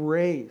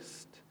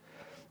erased.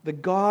 The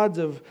gods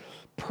of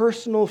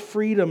personal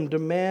freedom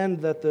demand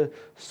that the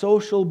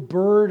social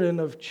burden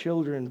of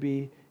children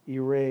be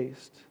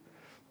erased.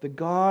 The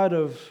God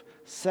of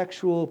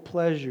sexual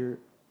pleasure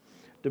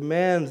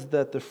demands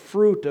that the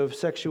fruit of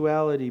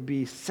sexuality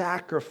be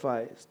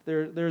sacrificed.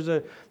 There's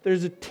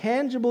a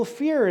tangible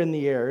fear in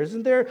the air,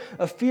 isn't there?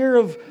 A fear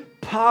of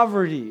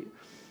poverty,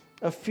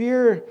 a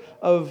fear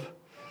of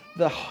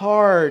the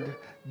hard,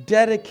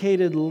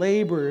 dedicated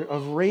labor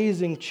of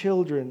raising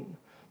children,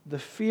 the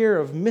fear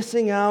of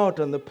missing out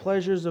on the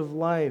pleasures of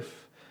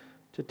life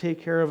to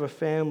take care of a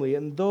family.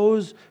 And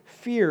those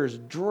fears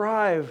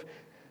drive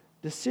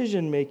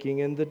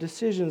decision-making, and the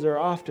decisions are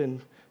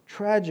often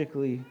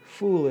tragically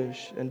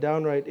foolish and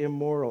downright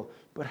immoral.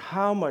 But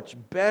how much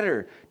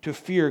better to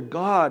fear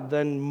God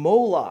than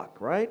Moloch,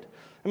 right?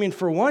 I mean,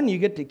 for one, you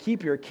get to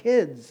keep your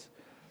kids.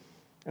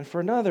 And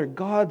for another,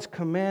 God's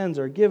commands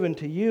are given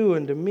to you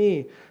and to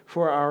me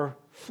for our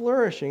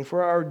flourishing,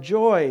 for our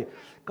joy.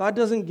 God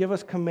doesn't give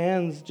us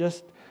commands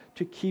just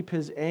to keep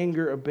His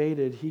anger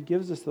abated. He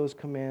gives us those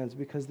commands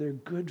because they're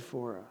good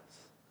for us.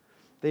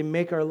 They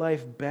make our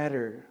life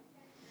better.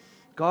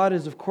 God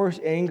is, of course,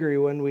 angry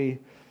when we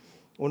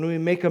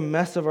make a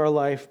mess of our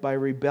life by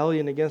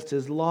rebellion against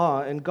His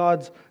law, and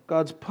God's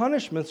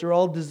punishments are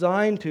all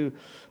designed to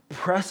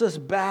press us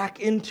back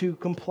into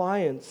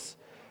compliance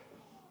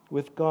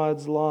with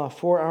God's law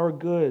for our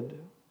good.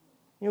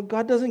 You know,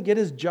 God doesn't get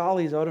His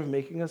jollies out of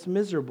making us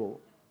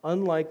miserable,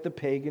 unlike the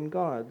pagan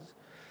gods.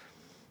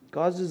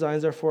 God's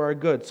designs are for our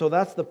good. So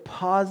that's the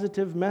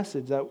positive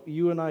message that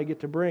you and I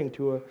get to bring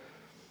to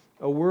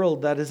a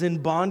world that is in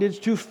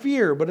bondage to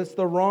fear, but it's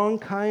the wrong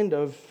kind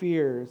of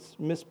fear. It's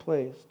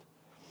misplaced.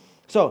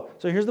 So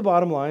here's the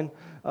bottom line.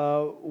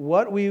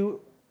 What we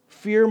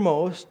fear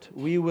most,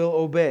 we will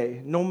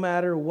obey, no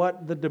matter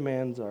what the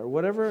demands are.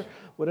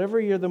 Whatever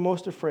you're the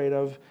most afraid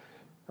of,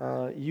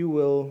 you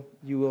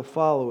will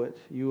follow it.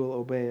 You will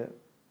obey it.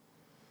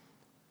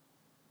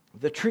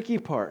 The tricky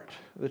part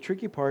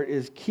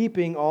is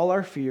keeping all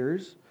our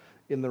fears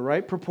in the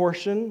right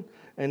proportion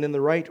and in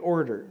the right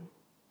order.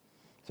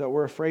 So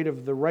we're afraid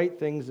of the right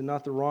things and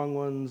not the wrong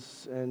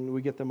ones, and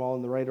we get them all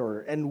in the right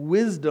order. And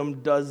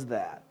wisdom does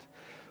that.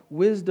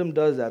 Wisdom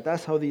does that.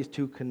 That's how these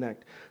two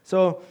connect.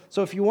 So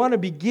if you want to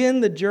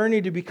begin the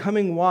journey to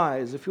becoming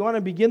wise, if you want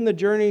to begin the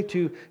journey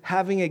to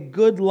having a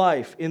good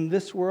life in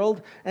this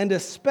world, and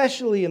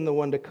especially in the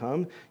one to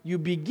come, you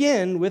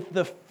begin with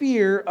the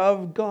fear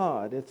of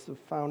God. It's a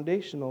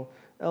foundational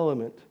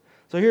element.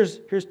 So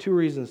here's two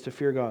reasons to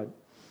fear God.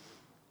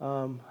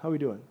 How are we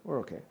doing? We're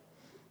okay.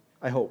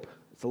 I hope.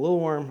 It's a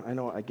little warm. I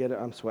know. I get it.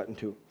 I'm sweating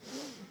too.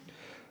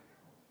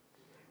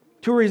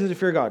 Two reasons to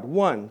fear God.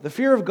 One, the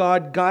fear of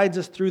God guides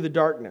us through the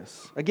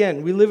darkness.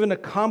 Again, we live in a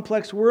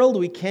complex world.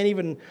 We can't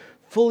even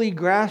fully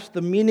grasp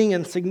the meaning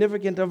and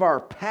significance of our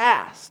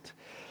past,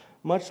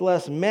 much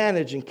less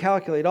manage and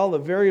calculate all the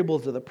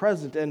variables of the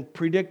present and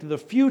predict the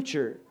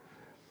future.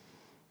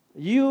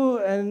 You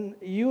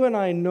and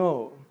I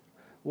know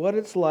what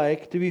it's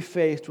like to be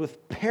faced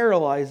with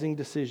paralyzing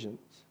decisions.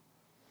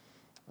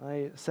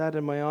 I sat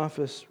in my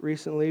office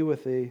recently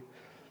with a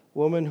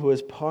woman who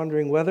was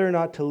pondering whether or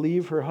not to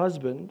leave her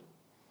husband.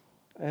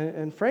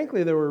 And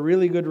frankly, there were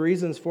really good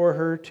reasons for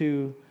her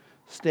to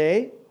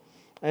stay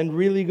and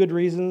really good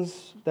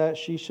reasons that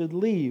she should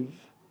leave.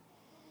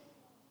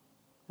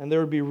 And there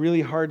would be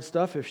really hard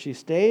stuff if she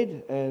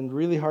stayed and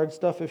really hard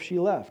stuff if she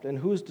left. And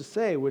who's to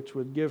say which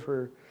would give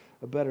her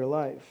a better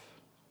life?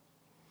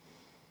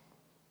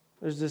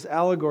 There's this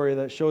allegory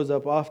that shows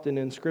up often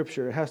in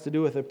Scripture. It has to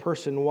do with a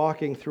person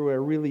walking through a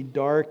really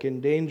dark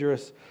and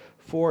dangerous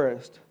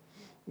forest.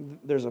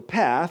 There's a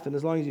path, and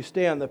as long as you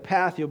stay on the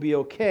path, you'll be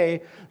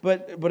okay.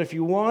 But if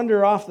you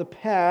wander off the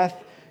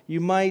path, you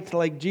might,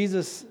 like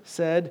Jesus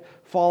said,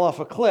 fall off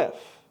a cliff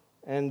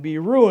and be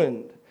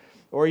ruined.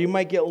 Or you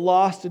might get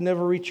lost and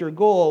never reach your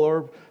goal.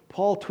 Or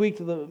Paul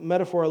tweaked the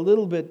metaphor a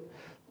little bit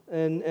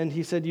And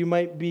he said, you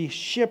might be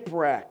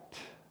shipwrecked.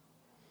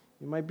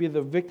 You might be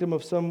the victim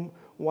of some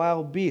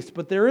wild beast.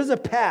 But there is a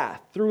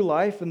path through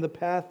life, and the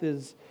path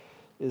is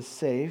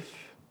safe.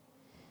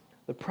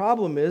 The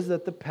problem is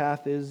that the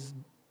path is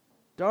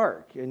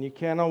dark, and you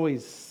can't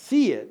always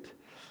see it.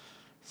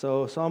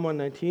 So Psalm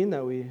 119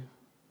 that we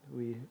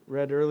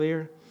read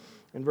earlier,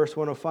 in verse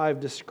 105,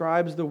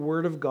 describes the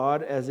Word of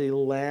God as a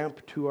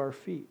lamp to our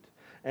feet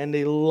and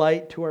a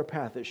light to our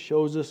path. It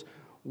shows us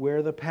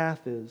where the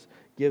path is,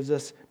 gives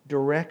us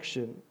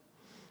direction.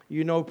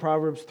 You know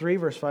Proverbs 3,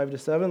 verse 5 to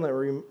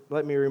 7.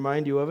 Let me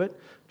remind you of it.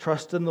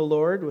 Trust in the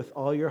Lord with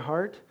all your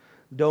heart.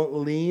 Don't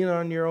lean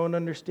on your own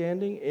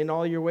understanding. In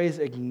all your ways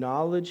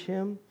acknowledge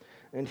Him,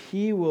 and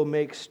He will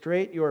make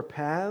straight your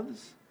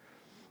paths.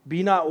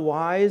 Be not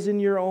wise in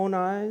your own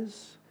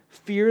eyes.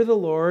 Fear the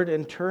Lord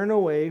and turn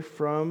away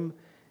from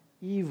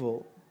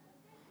evil.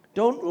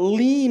 Don't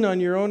lean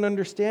on your own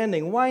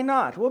understanding. Why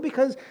not? Well,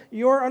 because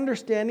your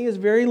understanding is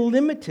very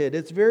limited.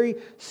 It's very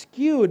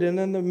skewed. And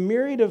in the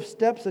myriad of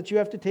steps that you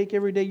have to take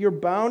every day, you're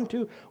bound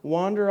to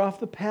wander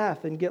off the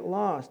path and get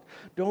lost.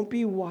 Don't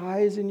be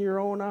wise in your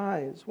own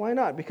eyes. Why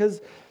not?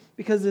 Because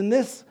in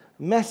this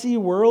messy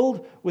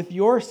world, with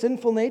your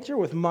sinful nature,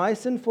 with my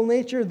sinful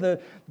nature,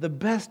 the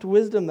best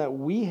wisdom that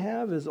we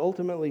have is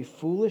ultimately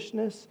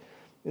foolishness.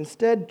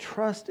 Instead,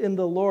 trust in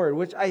the Lord,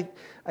 which I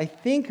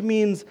think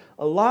means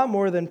a lot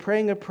more than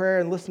praying a prayer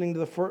and listening to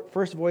the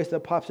first voice that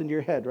pops into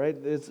your head, right?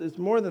 It's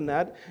more than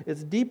that.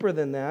 It's deeper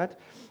than that.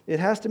 It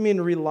has to mean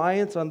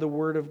reliance on the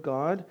Word of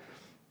God.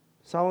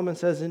 Solomon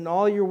says, in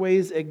all your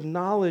ways,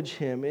 acknowledge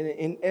Him.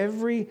 In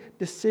every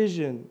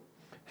decision,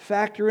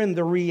 factor in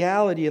the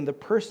reality and the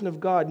person of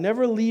God.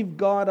 Never leave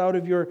God out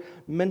of your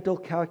mental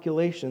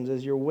calculations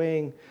as you're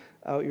weighing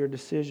out your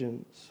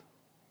decisions.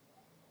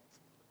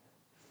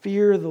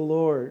 Fear the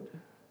Lord,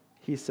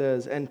 he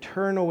says, and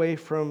turn away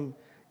from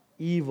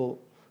evil.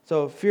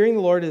 So fearing the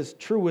Lord is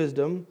true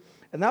wisdom,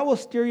 and that will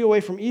steer you away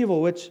from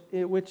evil, which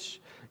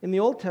in the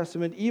Old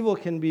Testament, evil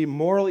can be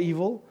moral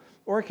evil,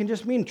 or it can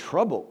just mean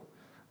trouble.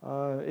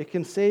 It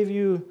can save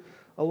you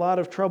a lot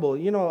of trouble.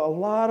 You know, a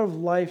lot of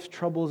life's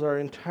troubles are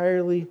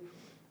entirely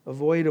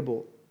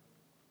avoidable.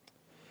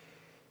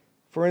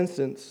 For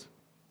instance,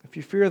 if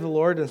you fear the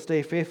Lord and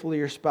stay faithful to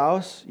your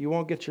spouse, you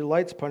won't get your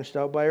lights punched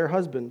out by your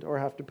husband or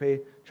have to pay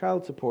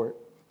child support.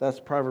 That's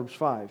Proverbs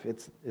 5.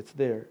 It's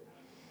there.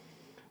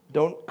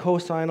 Don't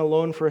co-sign a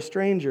loan for a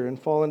stranger and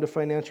fall into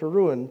financial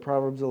ruin.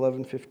 Proverbs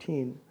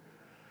 11:15.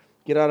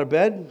 Get out of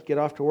bed, get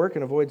off to work,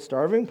 and avoid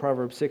starving.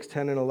 Proverbs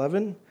 6:10 and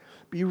 11.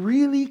 Be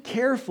really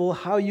careful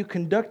how you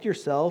conduct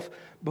yourself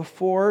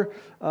before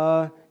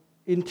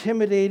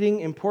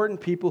intimidating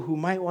important people who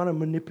might want to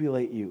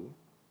manipulate you.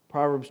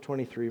 Proverbs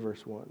 23,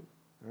 verse 1.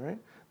 All right?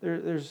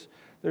 There's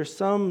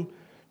some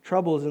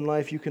troubles in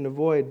life you can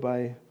avoid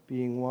by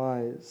being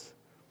wise.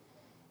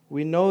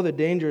 We know the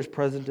dangers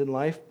present in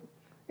life.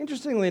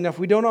 Interestingly enough,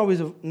 we don't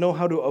always know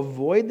how to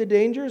avoid the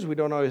dangers. We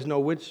don't always know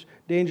which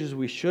dangers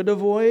we should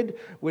avoid,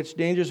 which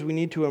dangers we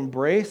need to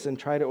embrace and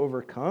try to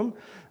overcome.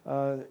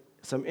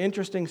 Some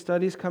interesting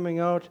studies coming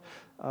out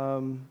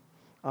on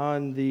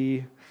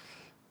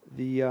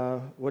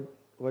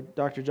what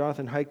Dr.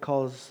 Jonathan Haidt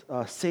calls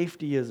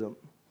safetyism.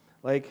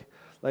 Like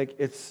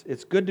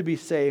it's good to be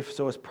safe,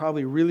 so it's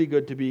probably really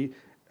good to be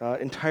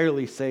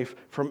entirely safe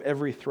from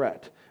every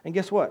threat. And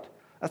guess what?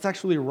 That's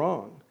actually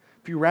wrong.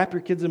 If you wrap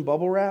your kids in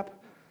bubble wrap,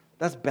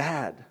 that's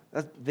bad.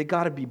 They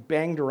got to be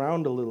banged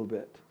around a little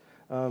bit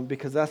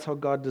because that's how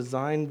God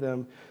designed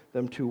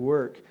them to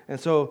work. And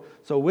so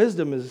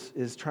wisdom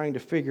is trying to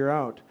figure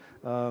out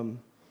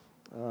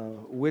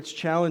which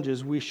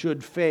challenges we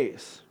should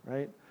face.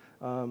 Right?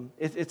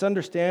 It's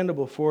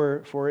understandable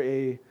for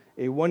a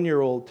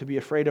 1-year-old to be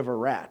afraid of a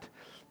rat,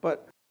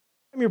 but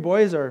when your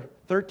boys are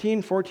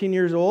 13, 14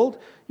 years old,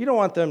 you don't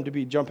want them to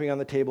be jumping on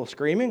the table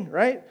screaming,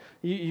 right?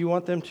 You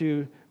want them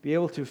to be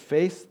able to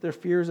face their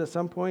fears at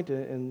some point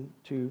and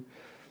to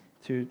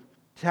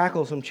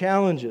tackle some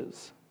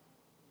challenges.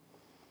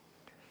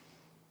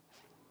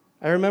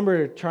 I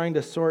remember trying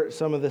to sort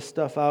some of this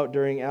stuff out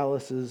during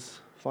Alice's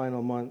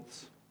final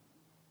months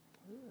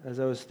as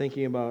I was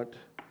thinking about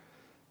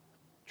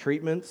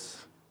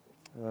treatments,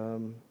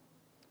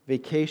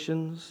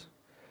 vacations,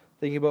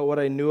 thinking about what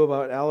I knew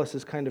about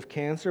Alice's kind of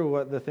cancer,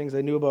 what the things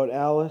I knew about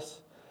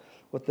Alice,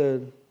 what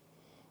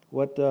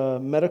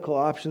medical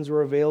options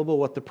were available,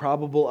 what the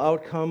probable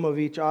outcome of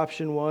each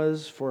option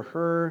was for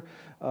her,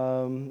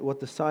 what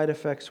the side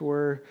effects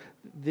were.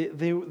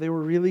 They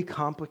were really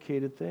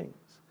complicated things.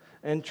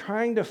 And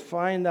trying to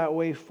find that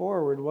way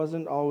forward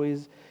wasn't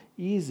always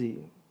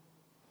easy.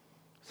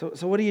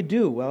 So what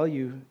do? Well,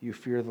 you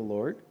fear the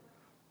Lord,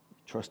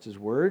 trust His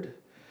Word,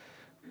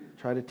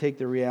 try to take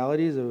the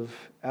realities of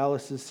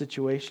Alice's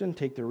situation,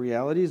 take the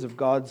realities of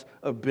God's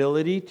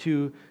ability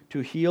to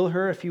heal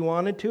her if He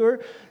wanted to her,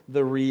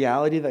 the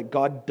reality that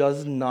God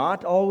does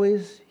not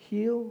always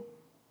heal,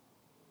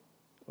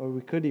 or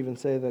we could even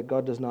say that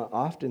God does not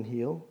often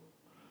heal.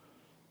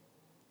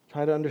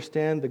 Try to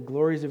understand the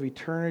glories of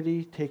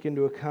eternity, take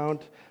into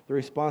account the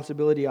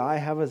responsibility I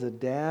have as a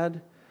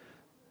dad,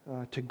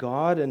 to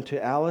God and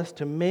to Alice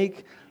to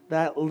make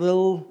that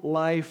little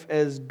life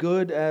as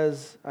good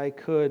as I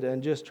could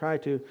and just try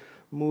to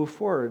move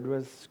forward.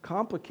 It's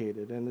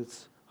complicated and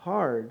it's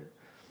hard.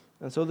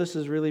 And so this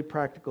is really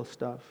practical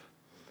stuff.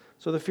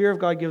 So the fear of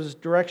God gives us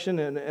direction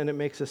and it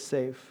makes us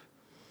safe.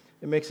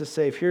 It makes us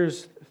safe.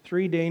 Here's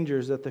 3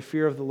 dangers that the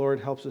fear of the Lord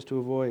helps us to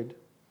avoid.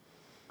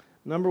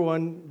 Number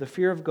 1, the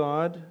fear of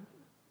God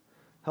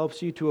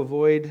helps you to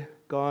avoid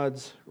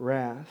God's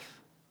wrath.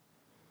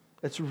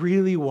 It's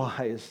really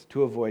wise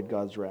to avoid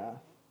God's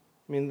wrath.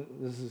 I mean,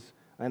 this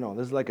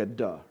is like a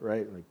duh,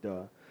 right? Like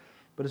duh.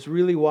 But it's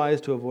really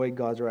wise to avoid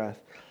God's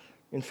wrath.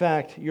 In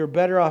fact, you're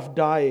better off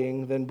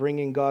dying than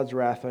bringing God's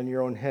wrath on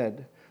your own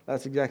head.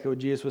 That's exactly what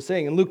Jesus was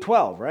saying in Luke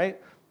 12,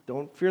 right?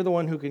 Don't fear the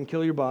one who can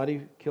kill your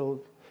body,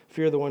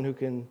 fear the one who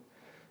can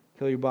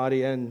kill your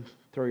body and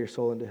throw your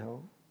soul into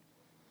hell.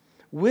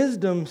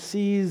 Wisdom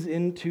sees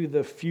into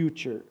the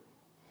future.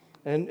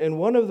 And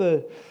one of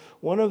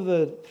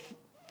the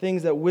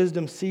things that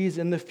wisdom sees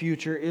in the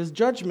future is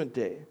Judgment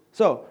Day.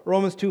 So,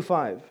 Romans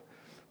 2:5.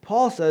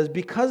 Paul says,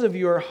 because of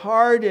your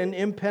hard and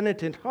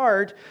impenitent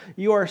heart,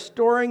 you are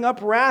storing up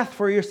wrath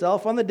for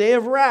yourself on the day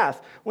of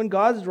wrath, when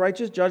God's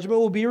righteous judgment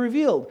will be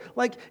revealed.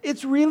 Like,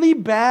 it's really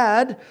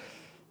bad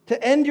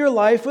to end your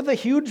life with a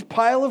huge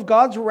pile of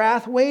God's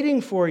wrath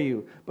waiting for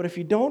you. But if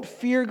you don't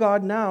fear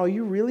God now,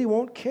 you really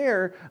won't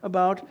care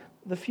about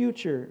the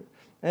future.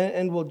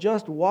 And we'll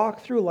just walk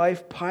through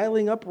life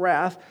piling up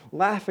wrath,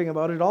 laughing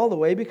about it all the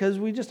way because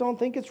we just don't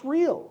think it's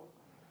real.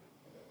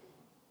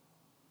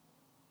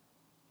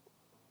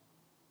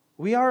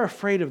 We are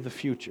afraid of the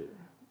future,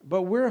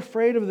 but we're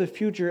afraid of the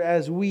future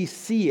as we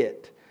see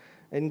it.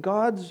 And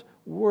God's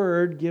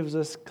Word gives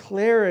us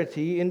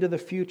clarity into the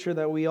future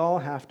that we all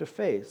have to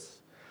face.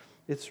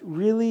 It's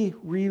really,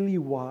 really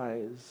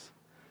wise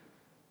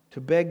to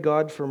beg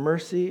God for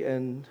mercy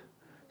and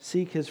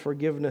seek His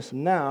forgiveness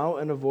now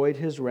and avoid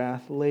His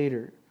wrath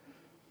later.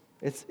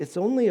 It's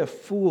only a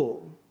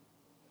fool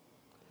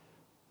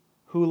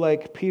who,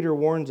 like Peter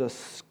warns us,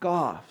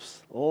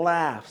 scoffs,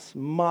 laughs,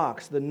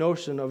 mocks the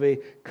notion of a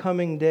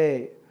coming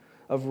day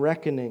of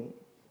reckoning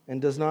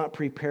and does not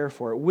prepare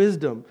for it.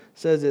 Wisdom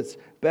says it's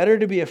better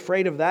to be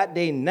afraid of that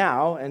day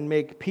now and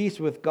make peace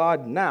with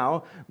God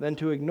now than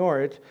to ignore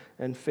it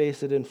and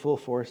face it in full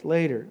force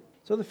later.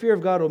 So the fear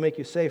of God will make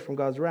you safe from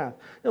God's wrath.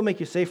 It'll make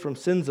you safe from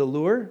sin's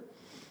allure.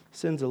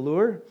 Sin's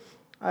allure.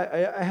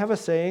 I have a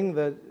saying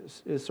that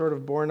is sort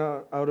of born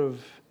out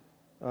of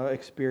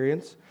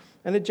experience,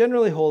 and it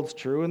generally holds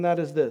true, and that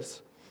is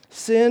this.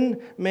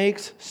 Sin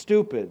makes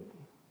stupid.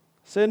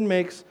 Sin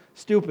makes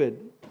stupid.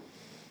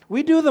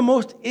 We do the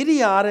most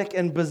idiotic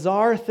and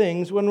bizarre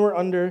things when we're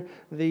under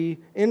the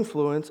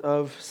influence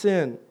of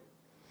sin.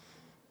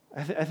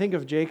 I think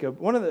of Jacob.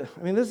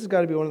 This has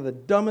got to be one of the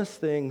dumbest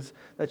things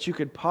that you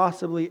could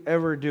possibly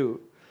ever do.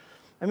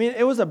 I mean,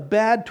 it was a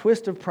bad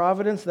twist of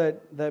providence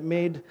that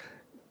made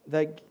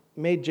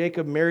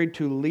Jacob married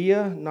to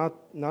Leah,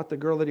 not the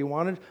girl that he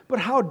wanted. But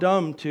how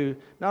dumb to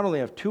not only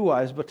have 2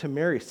 wives, but to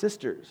marry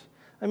sisters.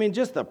 I mean,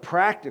 just the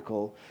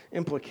practical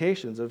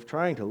implications of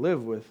trying to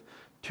live with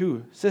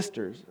 2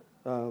 sisters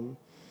and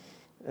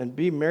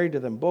be married to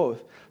them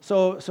both.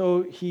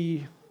 So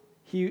he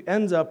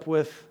ends up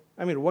with,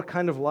 what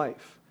kind of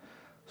life?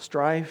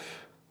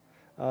 Strife.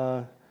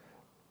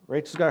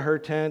 Rachel's got her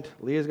tent.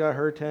 Leah's got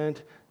her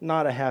tent.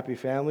 Not a happy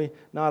family.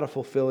 Not a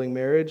fulfilling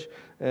marriage.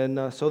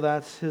 And so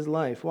that's his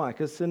life. Why?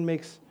 Because sin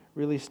makes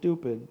really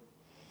stupid.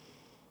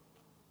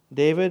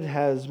 David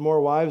has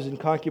more wives and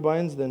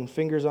concubines than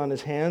fingers on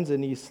his hands,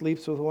 and he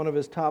sleeps with one of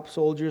his top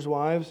soldiers'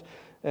 wives,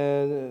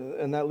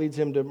 and that leads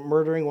him to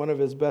murdering one of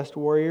his best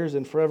warriors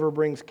and forever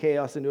brings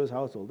chaos into his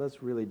household.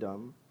 That's really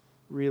dumb.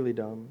 Really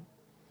dumb.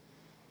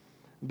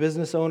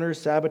 Business owners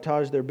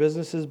sabotage their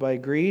businesses by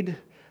greed.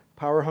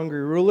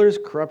 Power-hungry rulers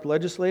corrupt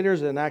legislators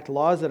and enact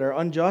laws that are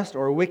unjust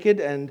or wicked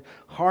and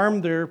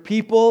harm their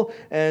people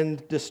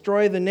and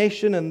destroy the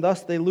nation, and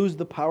thus they lose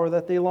the power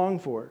that they long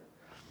for.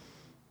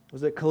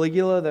 Was it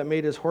Caligula that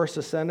made his horse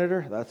a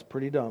senator? That's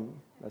pretty dumb.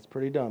 That's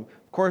pretty dumb.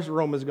 Of course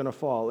Rome is going to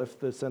fall if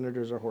the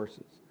senators are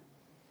horses.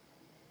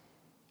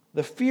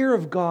 The fear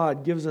of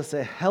God gives us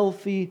a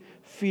healthy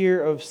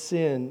fear of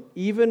sin,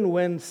 even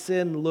when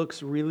sin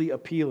looks really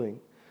appealing.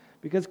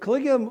 Because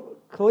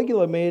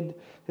Caligula made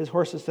his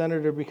horse a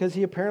senator because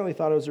he apparently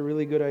thought it was a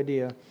really good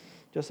idea,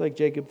 just like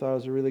Jacob thought it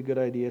was a really good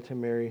idea to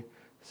marry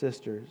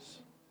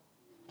sisters.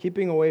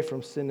 Keeping away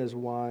from sin is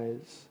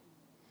wise.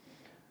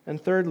 And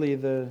thirdly,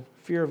 the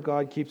fear of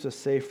God keeps us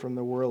safe from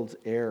the world's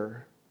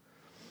error.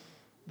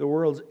 The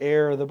world's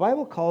error. The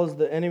Bible calls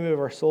the enemy of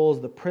our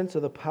souls the prince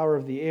of the power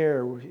of the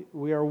air.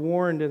 We are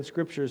warned in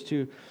Scriptures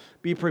to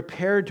be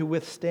prepared to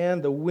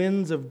withstand the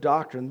winds of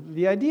doctrine.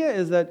 The idea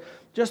is that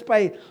just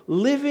by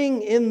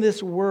living in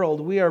this world,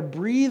 we are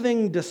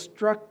breathing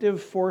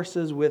destructive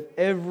forces with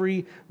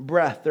every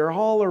breath. They're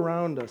all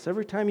around us.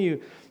 Every time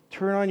you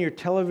turn on your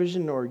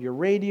television or your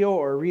radio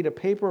or read a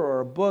paper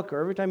or a book, or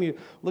every time you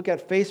look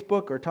at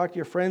Facebook or talk to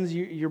your friends,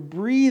 you're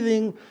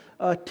breathing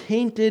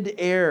tainted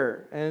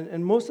air.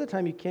 And most of the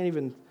time you can't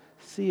even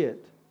see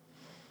it.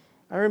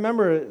 I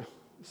remember,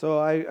 so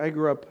I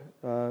grew up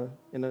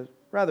in a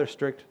rather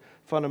strict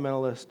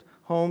fundamentalist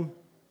home,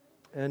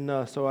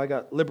 and so I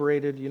got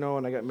liberated,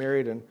 and I got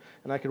married, and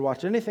I could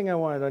watch anything I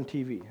wanted on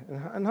TV.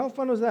 And how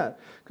fun was that?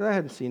 Because I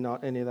hadn't seen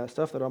any of that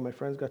stuff that all my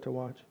friends got to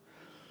watch.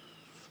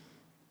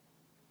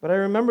 But I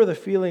remember the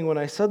feeling when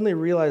I suddenly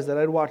realized that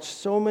I'd watched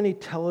so many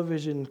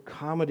television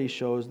comedy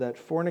shows that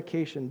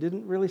fornication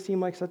didn't really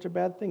seem like such a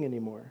bad thing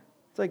anymore.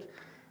 It's like,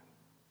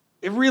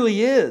 it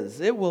really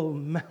is. It will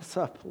mess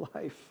up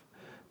life.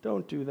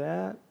 Don't do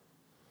that.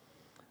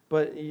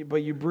 But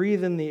you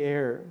breathe in the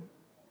air.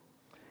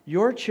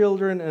 Your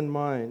children and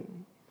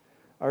mine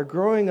are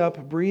growing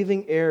up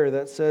breathing air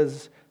that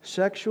says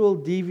sexual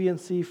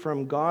deviancy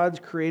from God's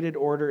created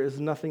order is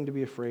nothing to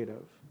be afraid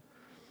of.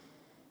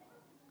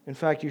 In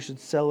fact, you should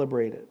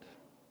celebrate it.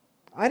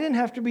 I didn't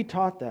have to be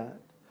taught that.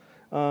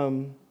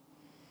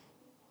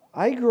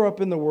 I grew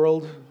up in the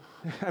world,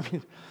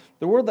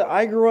 the world that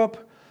I grew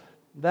up,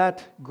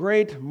 that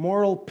great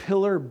moral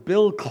pillar,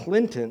 Bill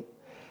Clinton,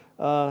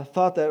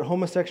 thought that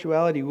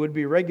homosexuality would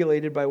be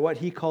regulated by what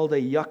he called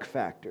a yuck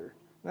factor.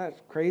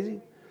 That's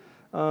crazy.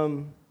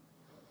 And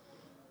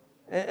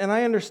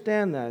I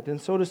understand that, and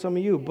so do some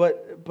of you.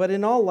 But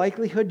in all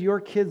likelihood, your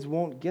kids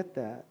won't get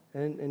that,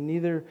 and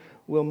neither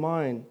will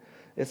mine.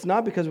 It's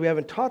not because we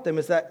haven't taught them.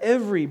 It's that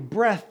every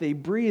breath they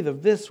breathe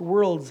of this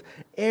world's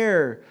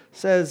air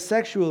says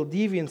sexual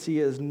deviancy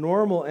is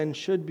normal and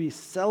should be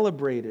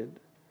celebrated.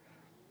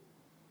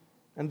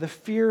 And the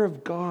fear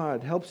of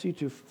God helps you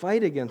to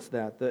fight against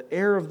that, the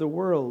air of the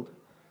world.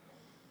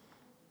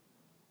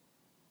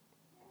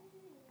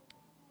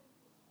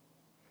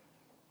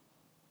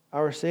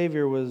 Our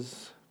Savior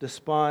was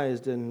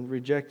despised and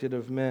rejected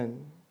of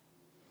men,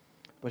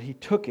 but He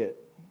took it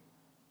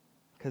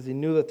because He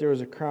knew that there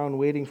was a crown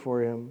waiting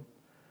for Him.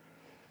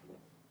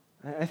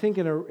 I think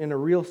in a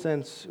real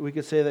sense, we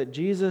could say that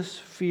Jesus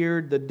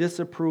feared the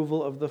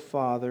disapproval of the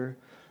Father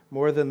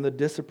more than the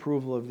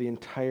disapproval of the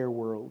entire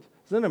world.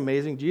 Isn't it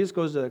amazing? Jesus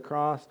goes to the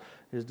cross,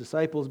 His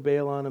disciples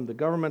bail on Him, the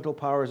governmental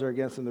powers are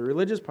against Him, the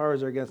religious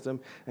powers are against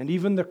Him, and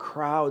even the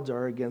crowds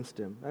are against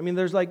Him. I mean,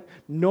 there's like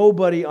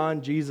nobody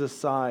on Jesus'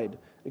 side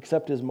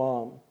except His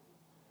mom.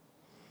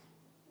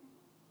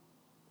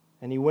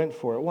 And He went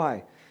for it.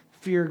 Why?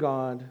 Fear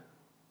God,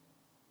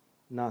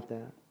 not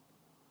that.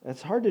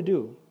 It's hard to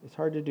do. It's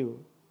hard to do.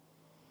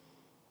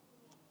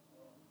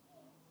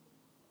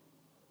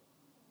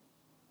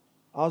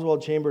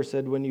 Oswald Chambers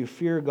said, when you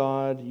fear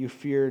God, you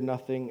fear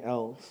nothing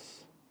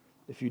else.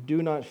 If you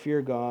do not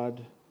fear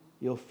God,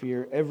 you'll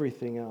fear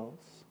everything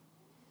else.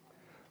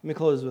 Let me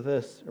close with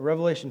this. In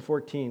Revelation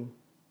 14,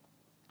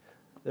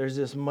 there's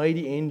this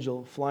mighty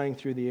angel flying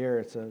through the air.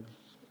 It's an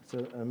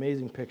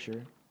amazing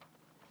picture.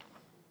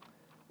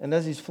 And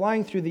as he's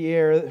flying through the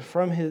air,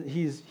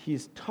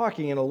 he's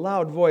talking in a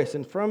loud voice,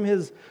 and from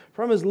his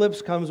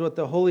lips comes what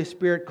the Holy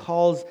Spirit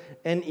calls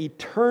an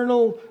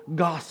eternal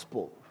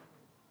gospel.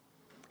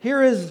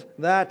 Here is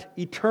that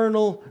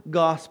eternal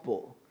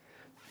gospel.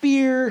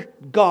 Fear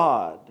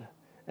God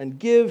and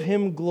give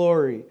Him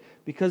glory,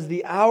 because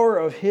the hour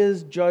of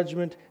His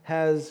judgment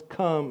has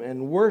come,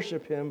 and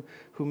worship Him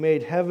who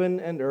made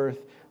heaven and earth,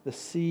 the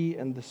sea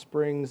and the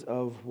springs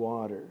of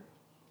water.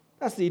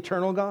 That's the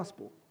eternal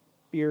gospel.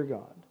 Fear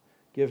God.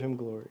 Give Him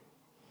glory.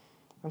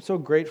 I'm so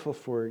grateful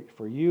for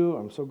you.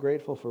 I'm so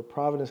grateful for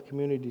Providence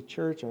Community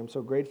Church. I'm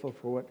so grateful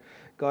for what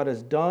God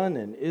has done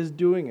and is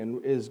doing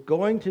and is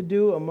going to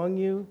do among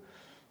you.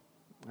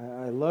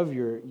 I love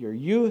your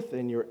youth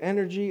and your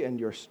energy and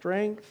your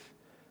strength.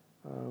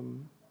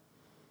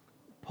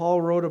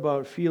 Paul wrote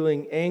about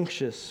feeling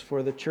anxious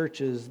for the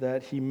churches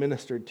that he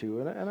ministered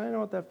to, and I know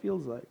what that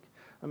feels like.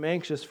 I'm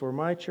anxious for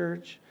my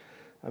church.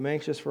 I'm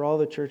anxious for all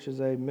the churches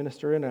I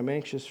minister in. I'm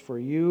anxious for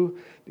you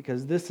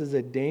because this is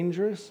a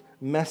dangerous,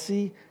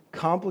 messy,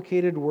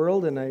 complicated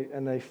world, and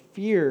I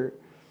fear.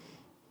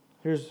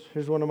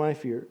 Here's one of my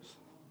fears.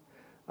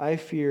 I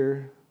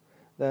fear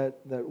that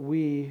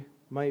we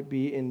might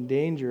be in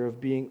danger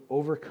of being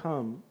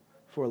overcome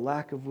for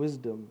lack of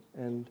wisdom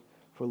and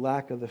for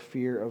lack of the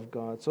fear of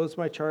God. So it's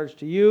my charge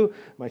to you,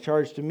 my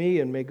charge to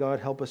me, and may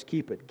God help us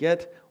keep it.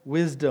 Get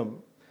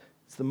wisdom.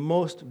 It's the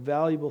most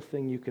valuable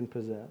thing you can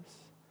possess.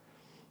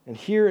 And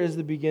here is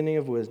the beginning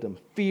of wisdom.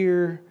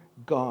 Fear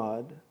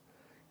God.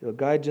 It'll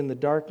guide you in the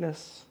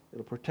darkness.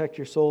 It'll protect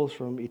your souls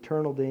from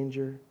eternal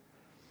danger.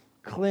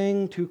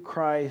 Cling to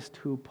Christ,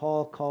 who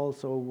Paul calls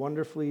so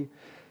wonderfully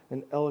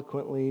and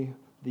eloquently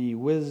the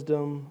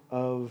wisdom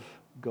of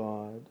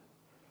God.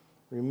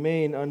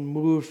 Remain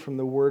unmoved from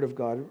the Word of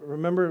God.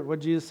 Remember what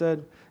Jesus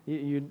said?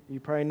 You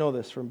probably know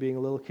this from being a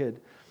little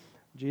kid.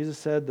 Jesus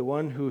said, the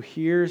one who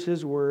hears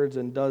His words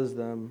and does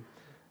them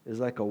is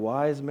like a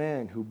wise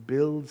man who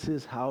builds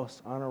his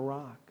house on a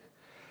rock.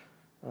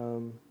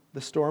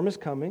 The storm is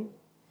coming,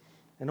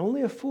 and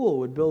only a fool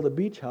would build a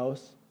beach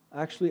house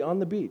actually on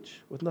the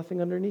beach with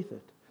nothing underneath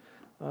it,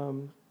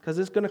 because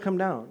it's going to come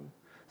down.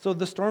 So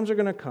the storms are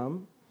going to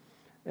come,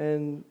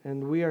 and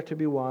we are to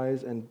be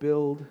wise and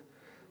build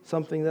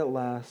something that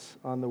lasts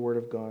on the Word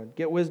of God.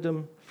 Get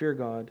wisdom, fear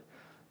God,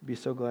 Be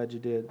so glad you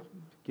did.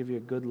 Give you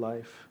a good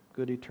life,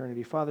 good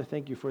eternity. Father,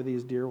 thank you for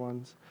these dear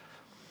ones.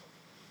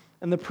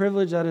 And the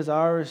privilege that is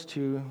ours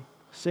to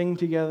sing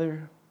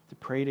together, to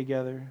pray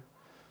together,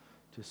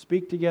 to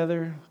speak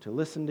together, to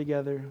listen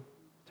together,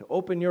 to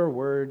open your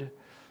word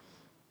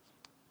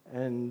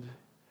and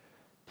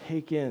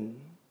take in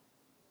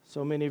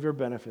so many of your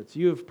benefits.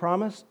 You have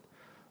promised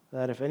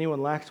that if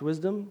anyone lacks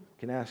wisdom,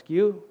 can ask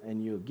you,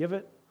 and you give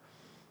it.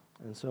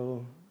 And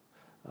so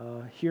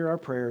hear our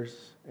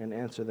prayers and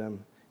answer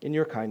them in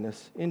your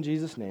kindness. In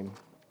Jesus' name,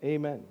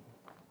 amen.